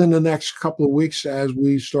within the next couple of weeks as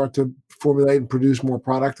we start to formulate and produce more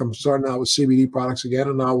product. I'm starting out with CBD products again,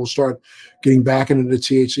 and I will start getting back into the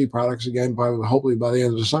THC products again, hopefully by the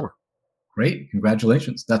end of the summer. Great.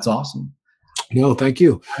 Congratulations. That's awesome. No, thank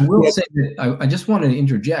you. I will say that I just wanted to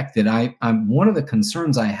interject that I'm one of the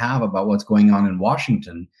concerns I have about what's going on in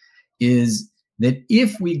Washington is that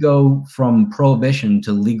if we go from prohibition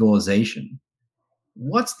to legalization,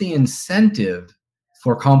 what's the incentive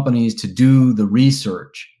for companies to do the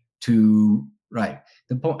research and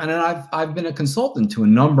I've been a consultant to a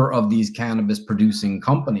number of these cannabis producing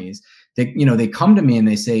companies that, they come to me and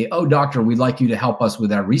they say, "Oh, doctor, we'd like you to help us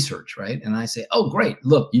with our research." Right. And I say, "Oh, great.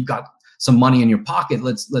 Look, you've got some money in your pocket.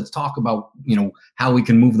 Let's talk about, how we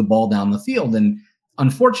can move the ball down the field." And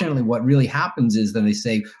unfortunately, what really happens is that they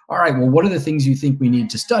say, "All right, well, what are the things you think we need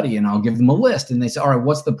to study?" And I'll give them a list, and they say, "All right,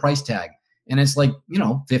 what's the price tag?" And it's like,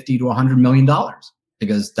 $50 to $100 million,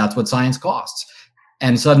 because that's what science costs.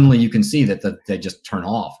 And suddenly you can see that they just turn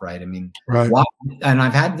off, right? I mean, right. Why? And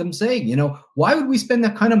I've had them say, why would we spend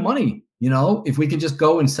that kind of money, if we could just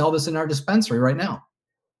go and sell this in our dispensary right now?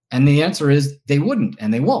 And the answer is they wouldn't,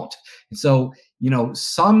 and they won't. And so,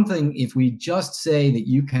 if we just say that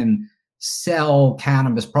you can sell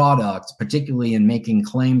cannabis products, particularly in making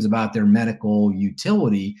claims about their medical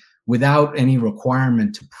utility without any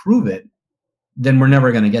requirement to prove it, then we're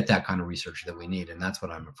never going to get that kind of research that we need. And that's what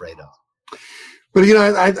I'm afraid of. But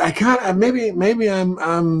I can't. Maybe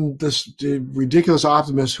I'm this ridiculous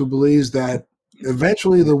optimist who believes that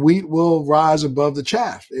eventually the wheat will rise above the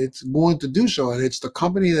chaff. It's going to do so, and it's the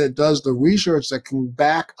company that does the research that can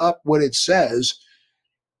back up what it says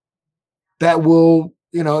that will.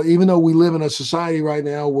 Even though we live in a society right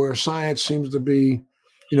now where science seems to be,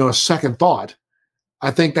 a second thought,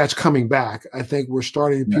 I think that's coming back. I think people are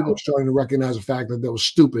starting to recognize the fact that was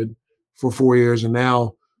stupid for 4 years, and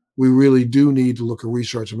now we really do need to look at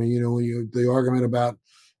research. I mean, the argument about,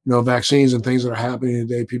 vaccines and things that are happening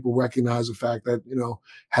today, people recognize the fact that,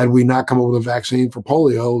 had we not come up with a vaccine for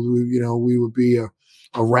polio, we would be a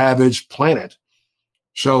ravaged planet.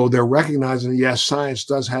 So they're recognizing, yes, science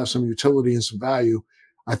does have some utility and some value.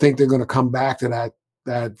 I think they're going to come back to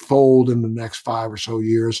that fold in the next 5 or so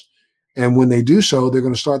years. And when they do so, they're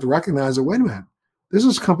going to start to recognize that, wait a minute, there's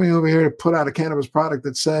this company over here that put out a cannabis product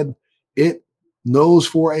that said it knows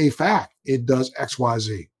for a fact it does X, Y,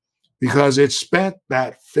 Z, because it spent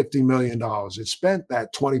that $50 million. It spent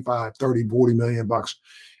that 25, 30, 40 million bucks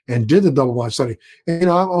and did the double-blind study. And,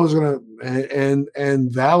 I was going to,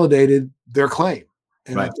 and validated their claim.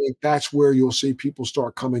 And right. I think that's where you'll see people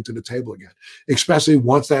start coming to the table again, especially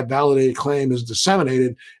once that validated claim is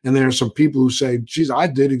disseminated. And there are some people who say, geez, I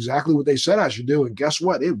did exactly what they said I should do. And guess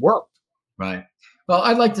what? It worked. Right. Well,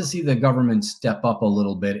 I'd like to see the government step up a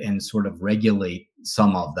little bit and sort of regulate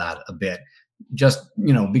some of that a bit. Just,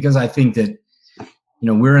 because I think that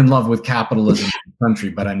we're in love with capitalism in the country,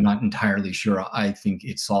 but I'm not entirely sure I think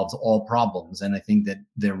it solves all problems. And I think that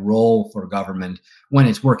the role for government, when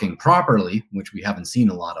it's working properly, which we haven't seen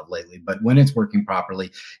a lot of lately, but when it's working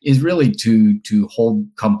properly, is really to hold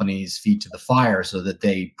companies' feet to the fire so that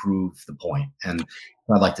they prove the point. And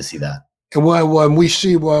I'd like to see that. And when we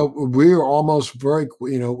see, we're almost very,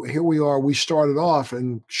 here we are, we started off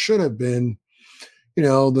and should have been, the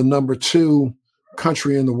 #2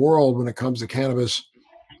 country in the world when it comes to cannabis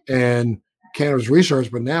and cannabis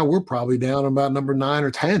research, but now we're probably down about number 9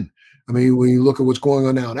 or 10. I mean, when you look at what's going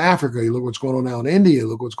on now in Africa, you look what's going on now in India,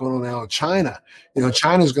 look what's going on now in China.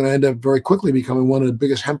 China is going to end up very quickly becoming one of the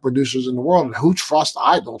biggest hemp producers in the world. And who trusts?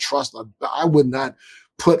 I don't trust. I would not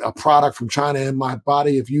put a product from China in my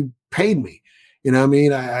body if you paid me. You know what I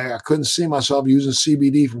mean? I couldn't see myself using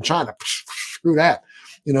CBD from China. Screw that.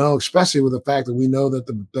 Especially with the fact that we know that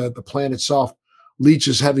the plant itself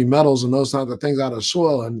leaches heavy metals and those kinds of things out of the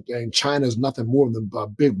soil, and China is nothing more than a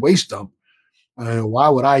big waste dump. Why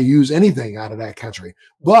would I use anything out of that country?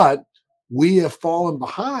 But we have fallen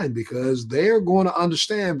behind because they're going to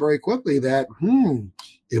understand very quickly that,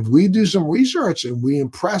 if we do some research and we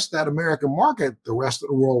impress that American market, the rest of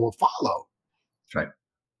the world will follow. That's right.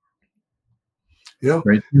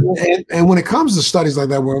 Right. And when it comes to studies like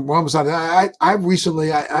that,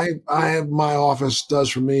 I have my office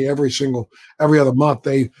does for me every other month.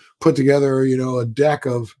 They put together, a deck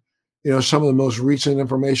of, some of the most recent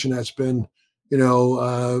information that's been,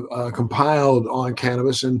 compiled on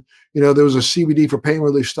cannabis. And, there was a CBD for pain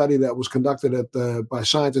relief study that was conducted by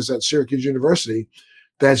scientists at Syracuse University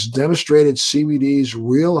that's demonstrated CBD's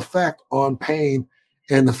real effect on pain.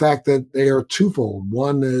 And the fact that they are twofold.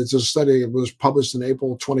 One is a study that was published in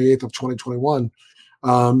April 28th of 2021.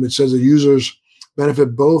 It says the users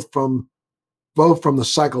benefit both from the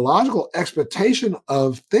psychological expectation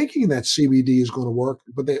of thinking that CBD is going to work,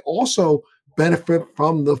 but they also benefit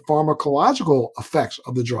from the pharmacological effects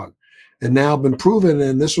of the drug. And now been proven,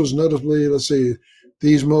 and this was notably,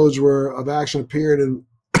 these modes of action appeared in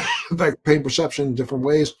affect pain perception in different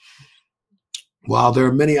ways. While there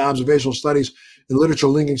are many observational studies in literature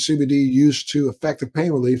linking CBD use to effective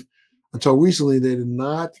pain relief, until recently they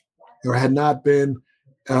had not been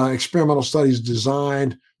experimental studies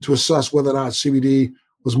designed to assess whether or not CBD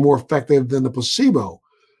was more effective than the placebo.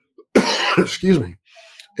 Excuse me.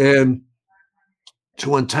 And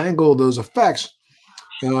to untangle those effects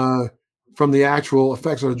from the actual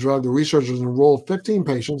effects of the drug, the researchers enrolled 15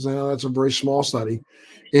 patients, now that's a very small study,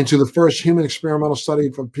 into the first human experimental study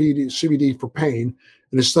for CBD for pain.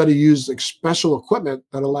 And the study used special equipment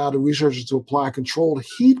that allowed the researchers to apply controlled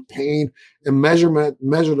heat pain and measure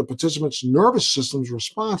the participants' nervous system's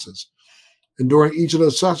responses. And during each of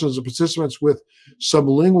those sessions, the participants with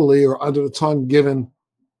sublingually or under the tongue given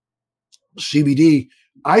CBD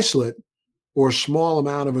isolate or a small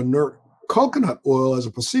amount of inert coconut oil as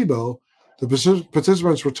a placebo. The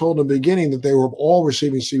participants were told in the beginning that they were all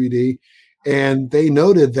receiving CBD, and they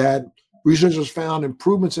noted that researchers found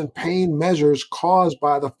improvements in pain measures caused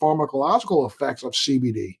by the pharmacological effects of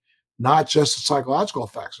CBD, not just the psychological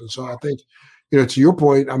effects. And so I think, to your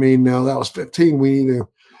point, that was 15. We need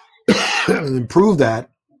to improve that.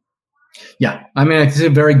 Yeah, it's a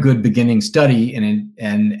very good beginning study,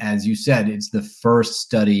 and as you said, it's the first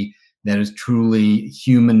study that is truly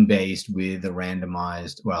human-based with a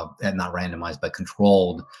randomized, not randomized, but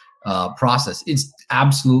controlled process. It's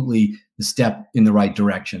absolutely the step in the right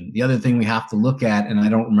direction. The other thing we have to look at, and I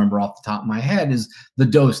don't remember off the top of my head, is the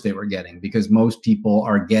dose they were getting, because most people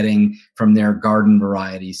are getting from their garden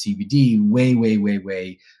variety CBD way, way, way,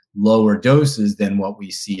 way lower doses than what we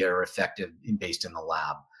see are effective based in the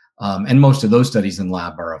lab. And most of those studies in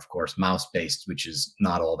lab are, of course, mouse-based, which is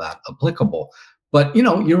not all that applicable. But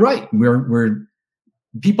you're right.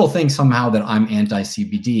 People think somehow that I'm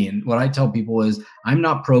anti-CBD, and what I tell people is I'm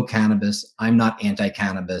not pro-cannabis. I'm not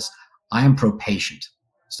anti-cannabis. I am pro-patient.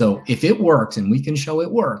 So if it works and we can show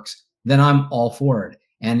it works, then I'm all for it.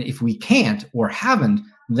 And if we can't or haven't,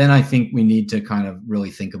 then I think we need to kind of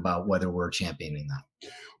really think about whether we're championing that.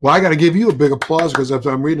 Well, I got to give you a big applause, because if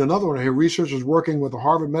I'm reading another one here, researchers working with the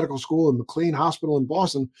Harvard Medical School and McLean Hospital in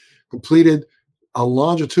Boston completed a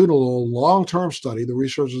longitudinal long-term study. The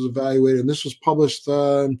researchers evaluated, and this was published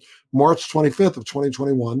March 25th of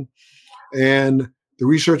 2021. And the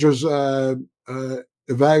researchers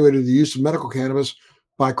evaluated the use of medical cannabis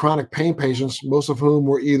by chronic pain patients, most of whom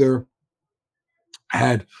were either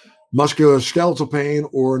had musculoskeletal pain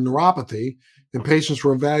or neuropathy. And patients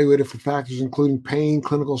were evaluated for factors including pain,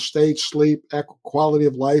 clinical state, sleep, quality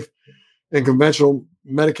of life, and conventional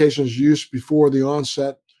medications used before the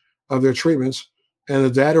onset of their treatments. And the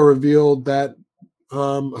data revealed that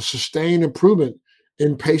a sustained improvement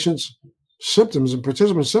in patients' symptoms and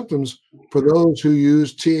participant symptoms for those who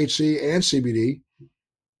use THC and CBD.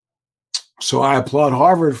 So I applaud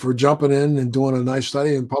Harvard for jumping in and doing a nice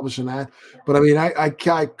study and publishing that. But I mean, I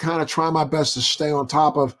kind of try my best to stay on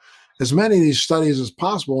top of as many of these studies as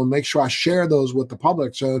possible and make sure I share those with the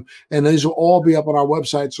public. So, and these will all be up on our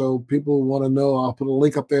website. So people who want to know, I'll put a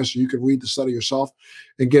link up there so you can read the study yourself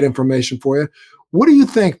and get information for you. What do you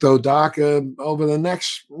think, though, Doc, over the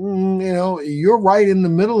next, you're right in the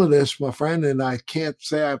middle of this, my friend, and I can't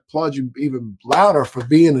say I applaud you even louder for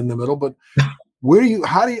being in the middle, but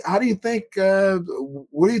how do you think,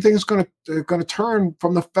 what do you think is going to turn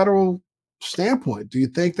from the federal standpoint? Do you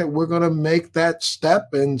think that we're going to make that step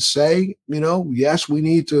and say, yes, we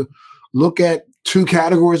need to look at two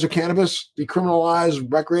categories of cannabis, decriminalize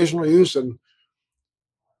recreational use and,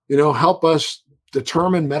 help us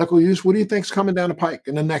determine medical use? What do you think is coming down the pike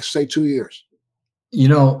in the next, say, 2 years?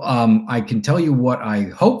 I can tell you what I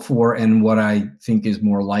hope for and what I think is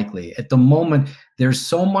more likely. At the moment, there's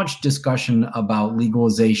so much discussion about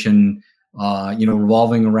legalization,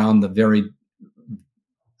 revolving around the very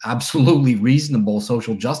absolutely reasonable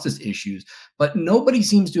social justice issues, but nobody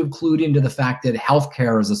seems to have clued into the fact that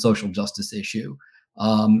healthcare is a social justice issue.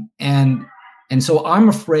 And so I'm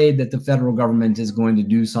afraid that the federal government is going to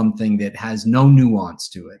do something that has no nuance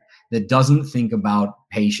to it, that doesn't think about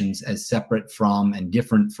patients as separate from and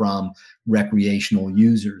different from recreational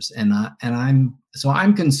users. And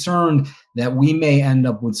I'm concerned that we may end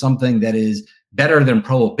up with something that is better than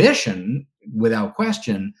prohibition, without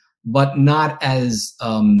question, but not as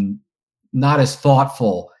thoughtful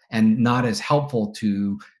and not as helpful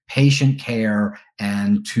to patient care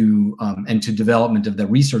and to development of the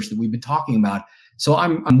research that we've been talking about. So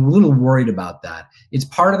I'm a little worried about that. It's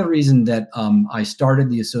part of the reason that I started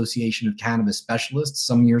the Association of Cannabis Specialists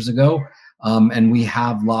some years ago, and we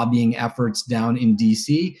have lobbying efforts down in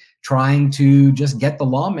DC trying to just get the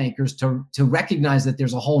lawmakers to recognize that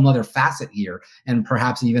there's a whole nother facet here, and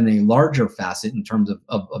perhaps even a larger facet in terms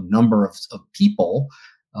of number of people.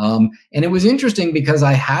 And it was interesting because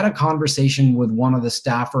I had a conversation with one of the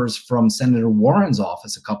staffers from Senator Warren's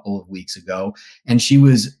office a couple of weeks ago, and she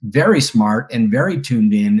was very smart and very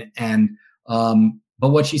tuned in. And but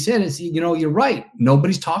what she said is, you're right.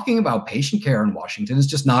 Nobody's talking about patient care in Washington. It's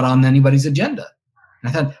just not on anybody's agenda. And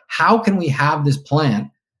I thought, how can we have this plant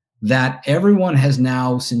that everyone has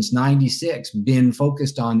now since '96 been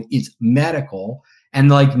focused on? It's medical. And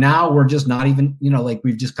like now we're just not even,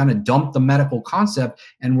 we've just kind of dumped the medical concept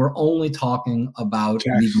and we're only talking about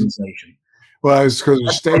legalization. Well, it's because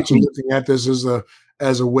the states are looking at this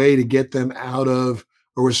as a way to get them out of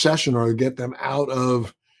a recession or to get them out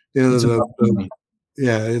of,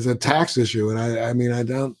 it's a tax issue. And I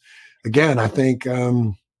think,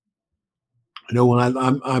 when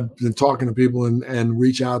I've been talking to people and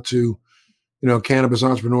reach out to, cannabis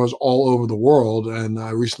entrepreneurs all over the world. And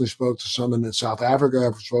I recently spoke to some in South Africa.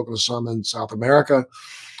 I've spoken to some in South America.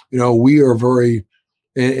 We are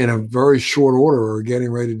in a very short order are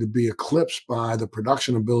getting ready to be eclipsed by the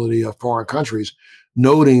production ability of foreign countries,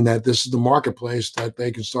 noting that this is the marketplace that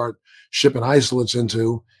they can start shipping isolates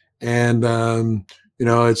into. And,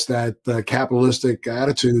 it's that capitalistic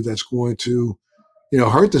attitude that's going to,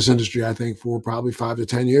 hurt this industry, I think, for probably 5 to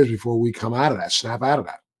 10 years before we come out of that, snap out of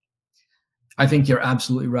that. I think you're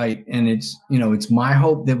absolutely right. And it's my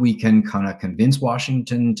hope that we can kind of convince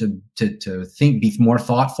Washington to be more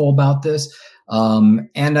thoughtful about this.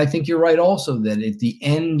 And I think you're right also that at the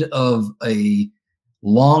end of a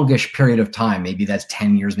longish period of time, maybe that's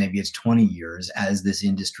 10 years, maybe it's 20 years, as this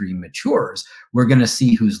industry matures, we're going to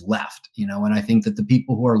see who's left, and I think that the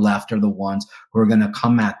people who are left are the ones who are going to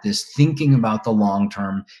come at this thinking about the long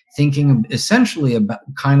term, thinking essentially about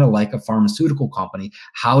kind of like a pharmaceutical company.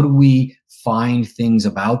 How do we find things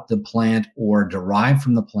about the plant or derived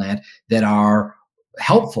from the plant that are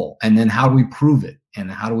helpful? And then how do we prove it? And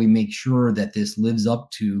how do we make sure that this lives up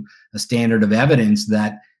to a standard of evidence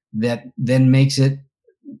that then makes it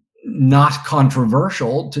not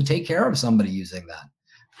controversial to take care of somebody using that?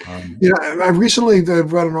 I recently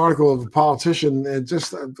read an article of a politician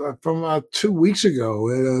just from 2 weeks ago.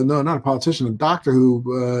 No, not a politician, a doctor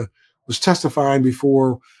who was testifying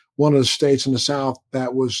before one of the states in the South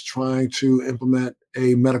that was trying to implement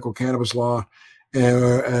a medical cannabis law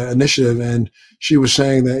initiative. And she was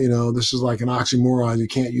saying that, this is like an oxymoron. You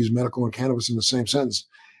can't use medical and cannabis in the same sentence.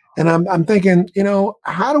 And I'm thinking,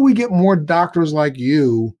 how do we get more doctors like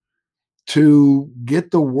you to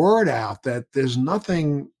get the word out that there's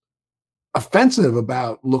nothing offensive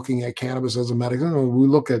about looking at cannabis as a medicine? We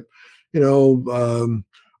look at,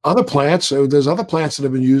 other plants. So there's other plants that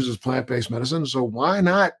have been used as plant-based medicine. So why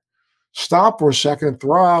not stop for a second,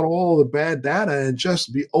 throw out all the bad data, and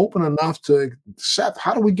just be open enough to accept?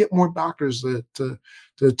 How do we get more doctors to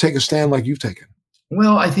take a stand like you've taken?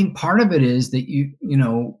 Well, I think part of it is that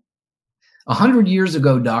 100 years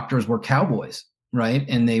ago, doctors were cowboys, right?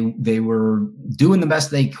 And they were doing the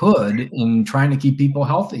best they could in trying to keep people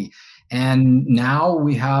healthy. And now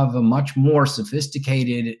we have a much more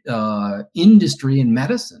sophisticated industry in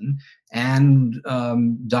medicine, and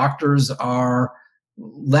doctors are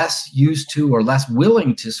less used to or less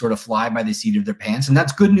willing to sort of fly by the seat of their pants. And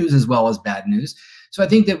that's good news as well as bad news. So I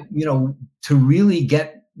think that, to really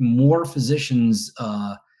get more physicians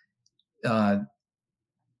to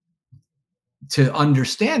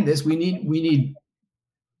understand this, we need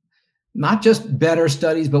not just better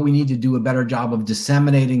studies, but we need to do a better job of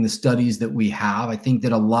disseminating the studies that we have. I think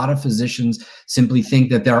that a lot of physicians simply think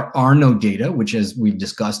that there are no data, which, as we've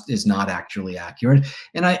discussed, is not actually accurate.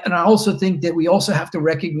 And I also think that we also have to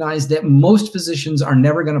recognize that most physicians are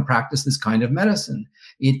never going to practice this kind of medicine.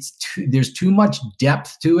 There's too much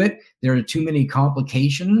depth to it. There are too many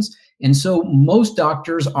complications. And so most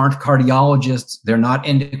doctors aren't cardiologists. They're not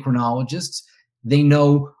endocrinologists. They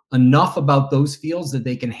know enough about those fields that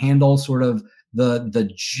they can handle sort of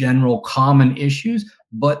the general common issues,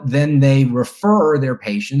 but then they refer their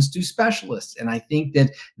patients to specialists. And I think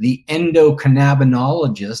that the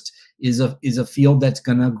endocannabinologist is a field that's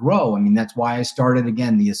going to grow. I mean, that's why I started,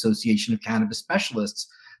 again, the Association of Cannabis Specialists,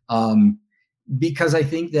 because I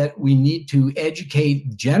think that we need to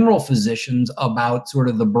educate general physicians about sort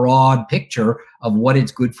of the broad picture of what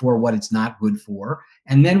it's good for, what it's not good for.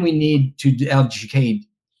 And then we need to educate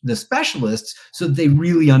the specialists so that they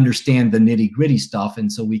really understand the nitty-gritty stuff,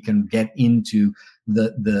 and so we can get into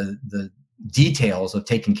the details of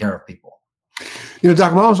taking care of people.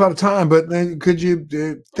 Dr. Mullins, out of time, but then could you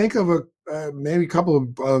think of maybe a couple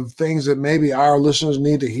of things that maybe our listeners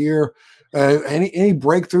need to hear? Any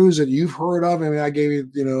breakthroughs that you've heard of? I mean, I gave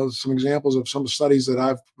you, some examples of some studies that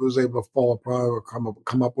I was able to fall apart or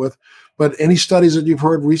come up with, but any studies that you've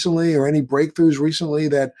heard recently or any breakthroughs recently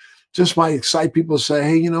that just might excite people to say,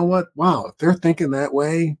 hey, you know what? Wow, if they're thinking that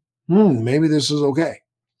way, maybe this is okay.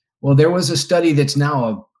 Well, there was a study that's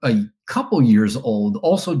now a couple years old,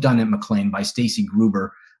 also done at McLean by Stacy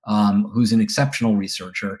Gruber, who's an exceptional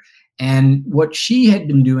researcher. And what she had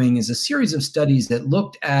been doing is a series of studies that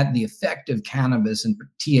looked at the effect of cannabis and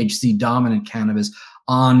THC-dominant cannabis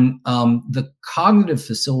on the cognitive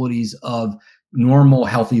facilities of normal,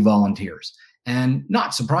 healthy volunteers. And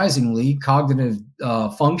not surprisingly, cognitive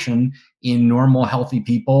function in normal, healthy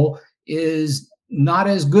people is not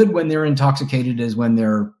as good when they're intoxicated as when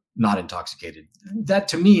they're not intoxicated. That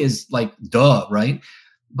to me is like, duh, right?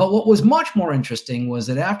 But what was much more interesting was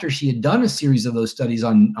that after she had done a series of those studies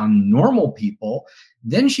on normal people,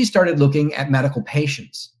 then she started looking at medical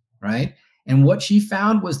patients, right? And what she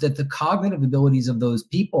found was that the cognitive abilities of those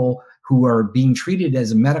people who are being treated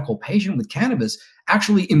as a medical patient with cannabis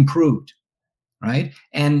actually improved. Right.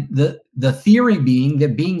 And the theory being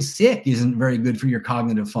that being sick isn't very good for your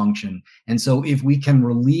cognitive function. And so if we can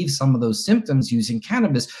relieve some of those symptoms using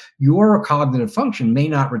cannabis, your cognitive function may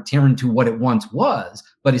not return to what it once was,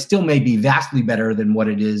 but it still may be vastly better than what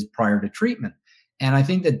it is prior to treatment. And I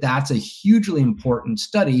think that that's a hugely important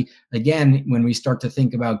study, again, when we start to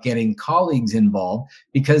think about getting colleagues involved,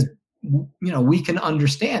 because we can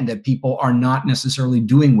understand that people are not necessarily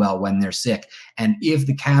doing well when they're sick. And if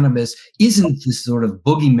the cannabis isn't this sort of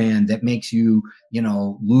boogeyman that makes you,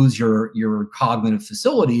 lose your cognitive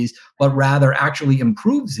facilities, but rather actually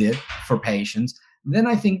improves it for patients, then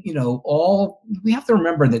I think, we have to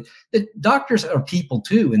remember that doctors are people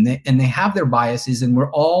too, and they have their biases, and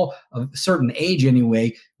we're all of a certain age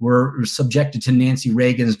anyway, we're subjected to Nancy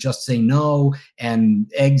Reagan's Just Say No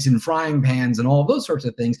and eggs in frying pans and all of those sorts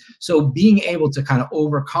of things. So being able to kind of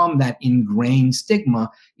overcome that ingrained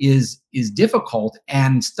stigma is difficult.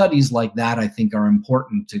 And studies like that, I think, are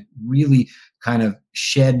important to really kind of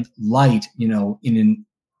shed light, in an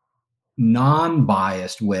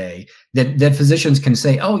non-biased way that physicians can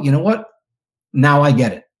say, oh, you know what? Now I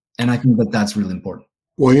get it. And I think that that's really important.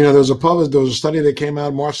 Well, there was a study that came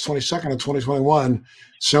out March 22nd of 2021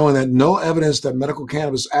 showing that no evidence that medical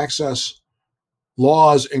cannabis access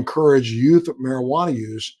laws encourage youth marijuana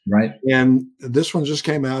use. Right. And this one just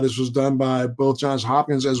came out. This was done by both Johns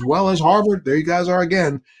Hopkins as well as Harvard. There you guys are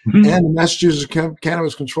again. And the Massachusetts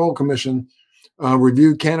Cannabis Control Commission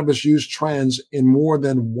reviewed cannabis use trends in more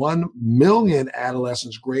than 1 million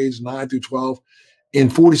adolescents, grades 9 through 12, in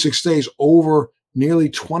 46 states over nearly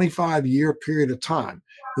 25-year period of time.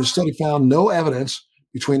 The study found no evidence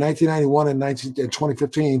between 1991 and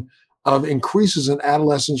 2015 of increases in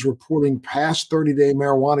adolescents reporting past 30-day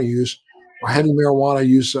marijuana use or heavy marijuana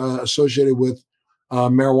use associated with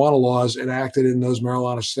marijuana laws enacted in those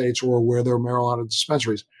marijuana states or where there are marijuana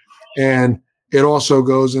dispensaries. And it also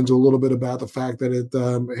goes into a little bit about the fact that it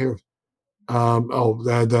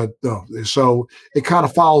so it kind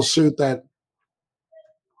of follows suit that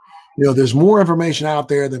there's more information out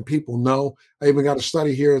there than people know. I even got a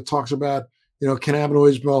study here that talks about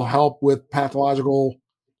cannabinoids will help with pathological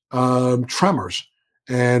tremors,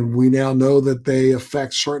 and we now know that they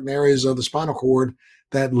affect certain areas of the spinal cord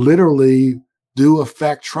that literally do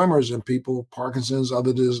affect tremors in people, Parkinson's,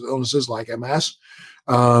 other illnesses like MS.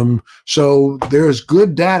 So there's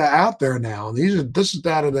good data out there now. This is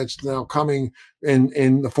data that's now coming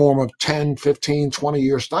in the form of 10, 15,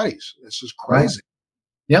 20-year studies. This is crazy. Right.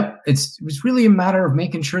 Yep. It's really a matter of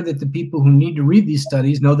making sure that the people who need to read these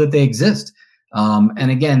studies know that they exist. And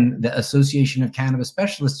again, the Association of Cannabis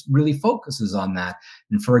Specialists really focuses on that.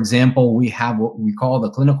 And for example, we have what we call the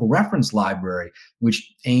Clinical Reference Library,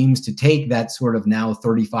 which aims to take that sort of now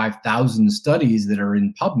 35,000 studies that are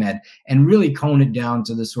in PubMed and really cone it down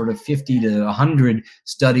to the sort of 50 to 100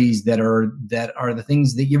 studies that are the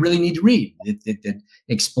things that you really need to read, that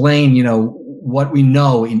explain, what we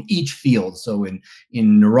know in each field. So in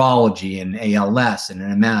neurology, in ALS, and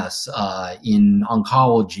in MS, in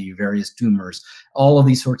oncology, various tumors, all of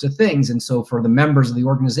these sorts of things. And so for the members of the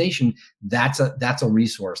organization, that's a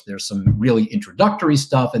resource. There's some really introductory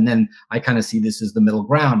stuff. And then I kind of see this as the middle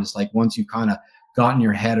ground. It's like, once you've kind of gotten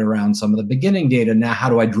your head around some of the beginning data, now how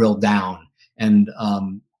do I drill down? And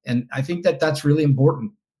I think that's really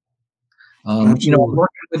important. Working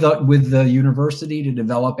with the university to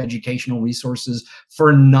develop educational resources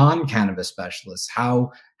for non-cannabis specialists.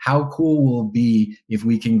 How cool will it be if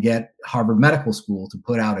we can get Harvard Medical School to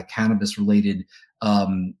put out a cannabis-related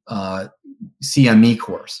CME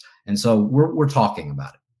course? And so we're talking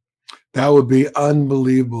about it. That would be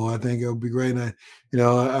unbelievable. I think it would be great. And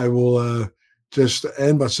I will just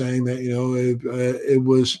end by saying that it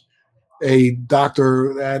was a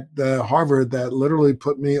doctor at Harvard that literally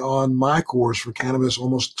put me on my course for cannabis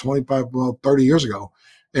almost 30 years ago,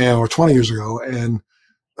 or 20 years ago, and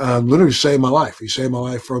literally saved my life. He saved my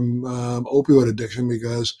life from opioid addiction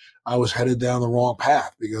because I was headed down the wrong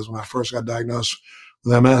path. Because when I first got diagnosed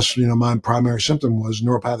with MS, my primary symptom was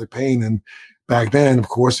neuropathic pain, and back then, of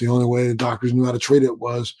course, the only way the doctors knew how to treat it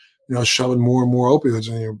was shoving more and more opioids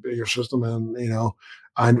in your system, and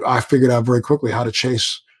I figured out very quickly how to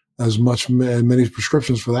chase as many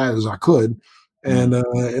prescriptions for that as I could. And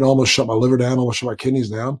it almost shut my liver down, almost shut my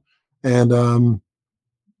kidneys down. And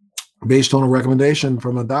based on a recommendation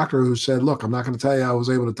from a doctor who said, look, I'm not going to tell you I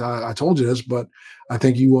was able to I told you this, but I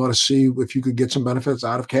think you ought to see if you could get some benefits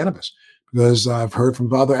out of cannabis, because I've heard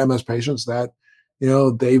from other MS patients that,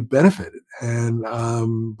 they've benefited. And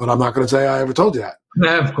but I'm not going to tell you I ever told you that.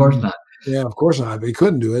 No, of course not. Yeah, of course not. But he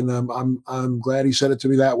couldn't do it, and I'm glad he said it to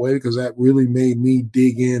me that way, because that really made me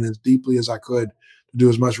dig in as deeply as I could to do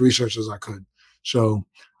as much research as I could. So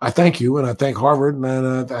I thank you, and I thank Harvard,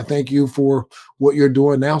 and I thank you for what you're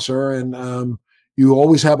doing now, sir. And you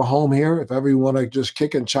always have a home here. If ever you want to just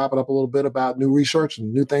kick it and chop it up a little bit about new research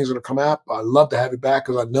and new things that are coming out, I'd love to have you back,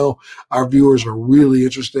 because I know our viewers are really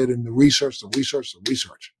interested in the research.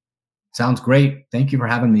 Sounds great. Thank you for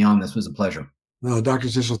having me on. This was a pleasure. No, Dr.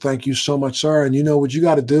 Tischler, thank you so much, sir. And you know what you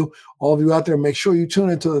got to do. All of you out there, make sure you tune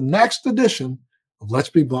into the next edition of Let's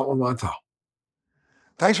Be Blunt with Montel.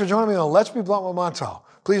 Thanks for joining me on Let's Be Blunt with Montel.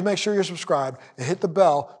 Please make sure you're subscribed and hit the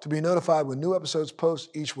bell to be notified when new episodes post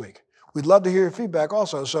each week. We'd love to hear your feedback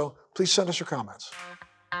also, so please send us your comments.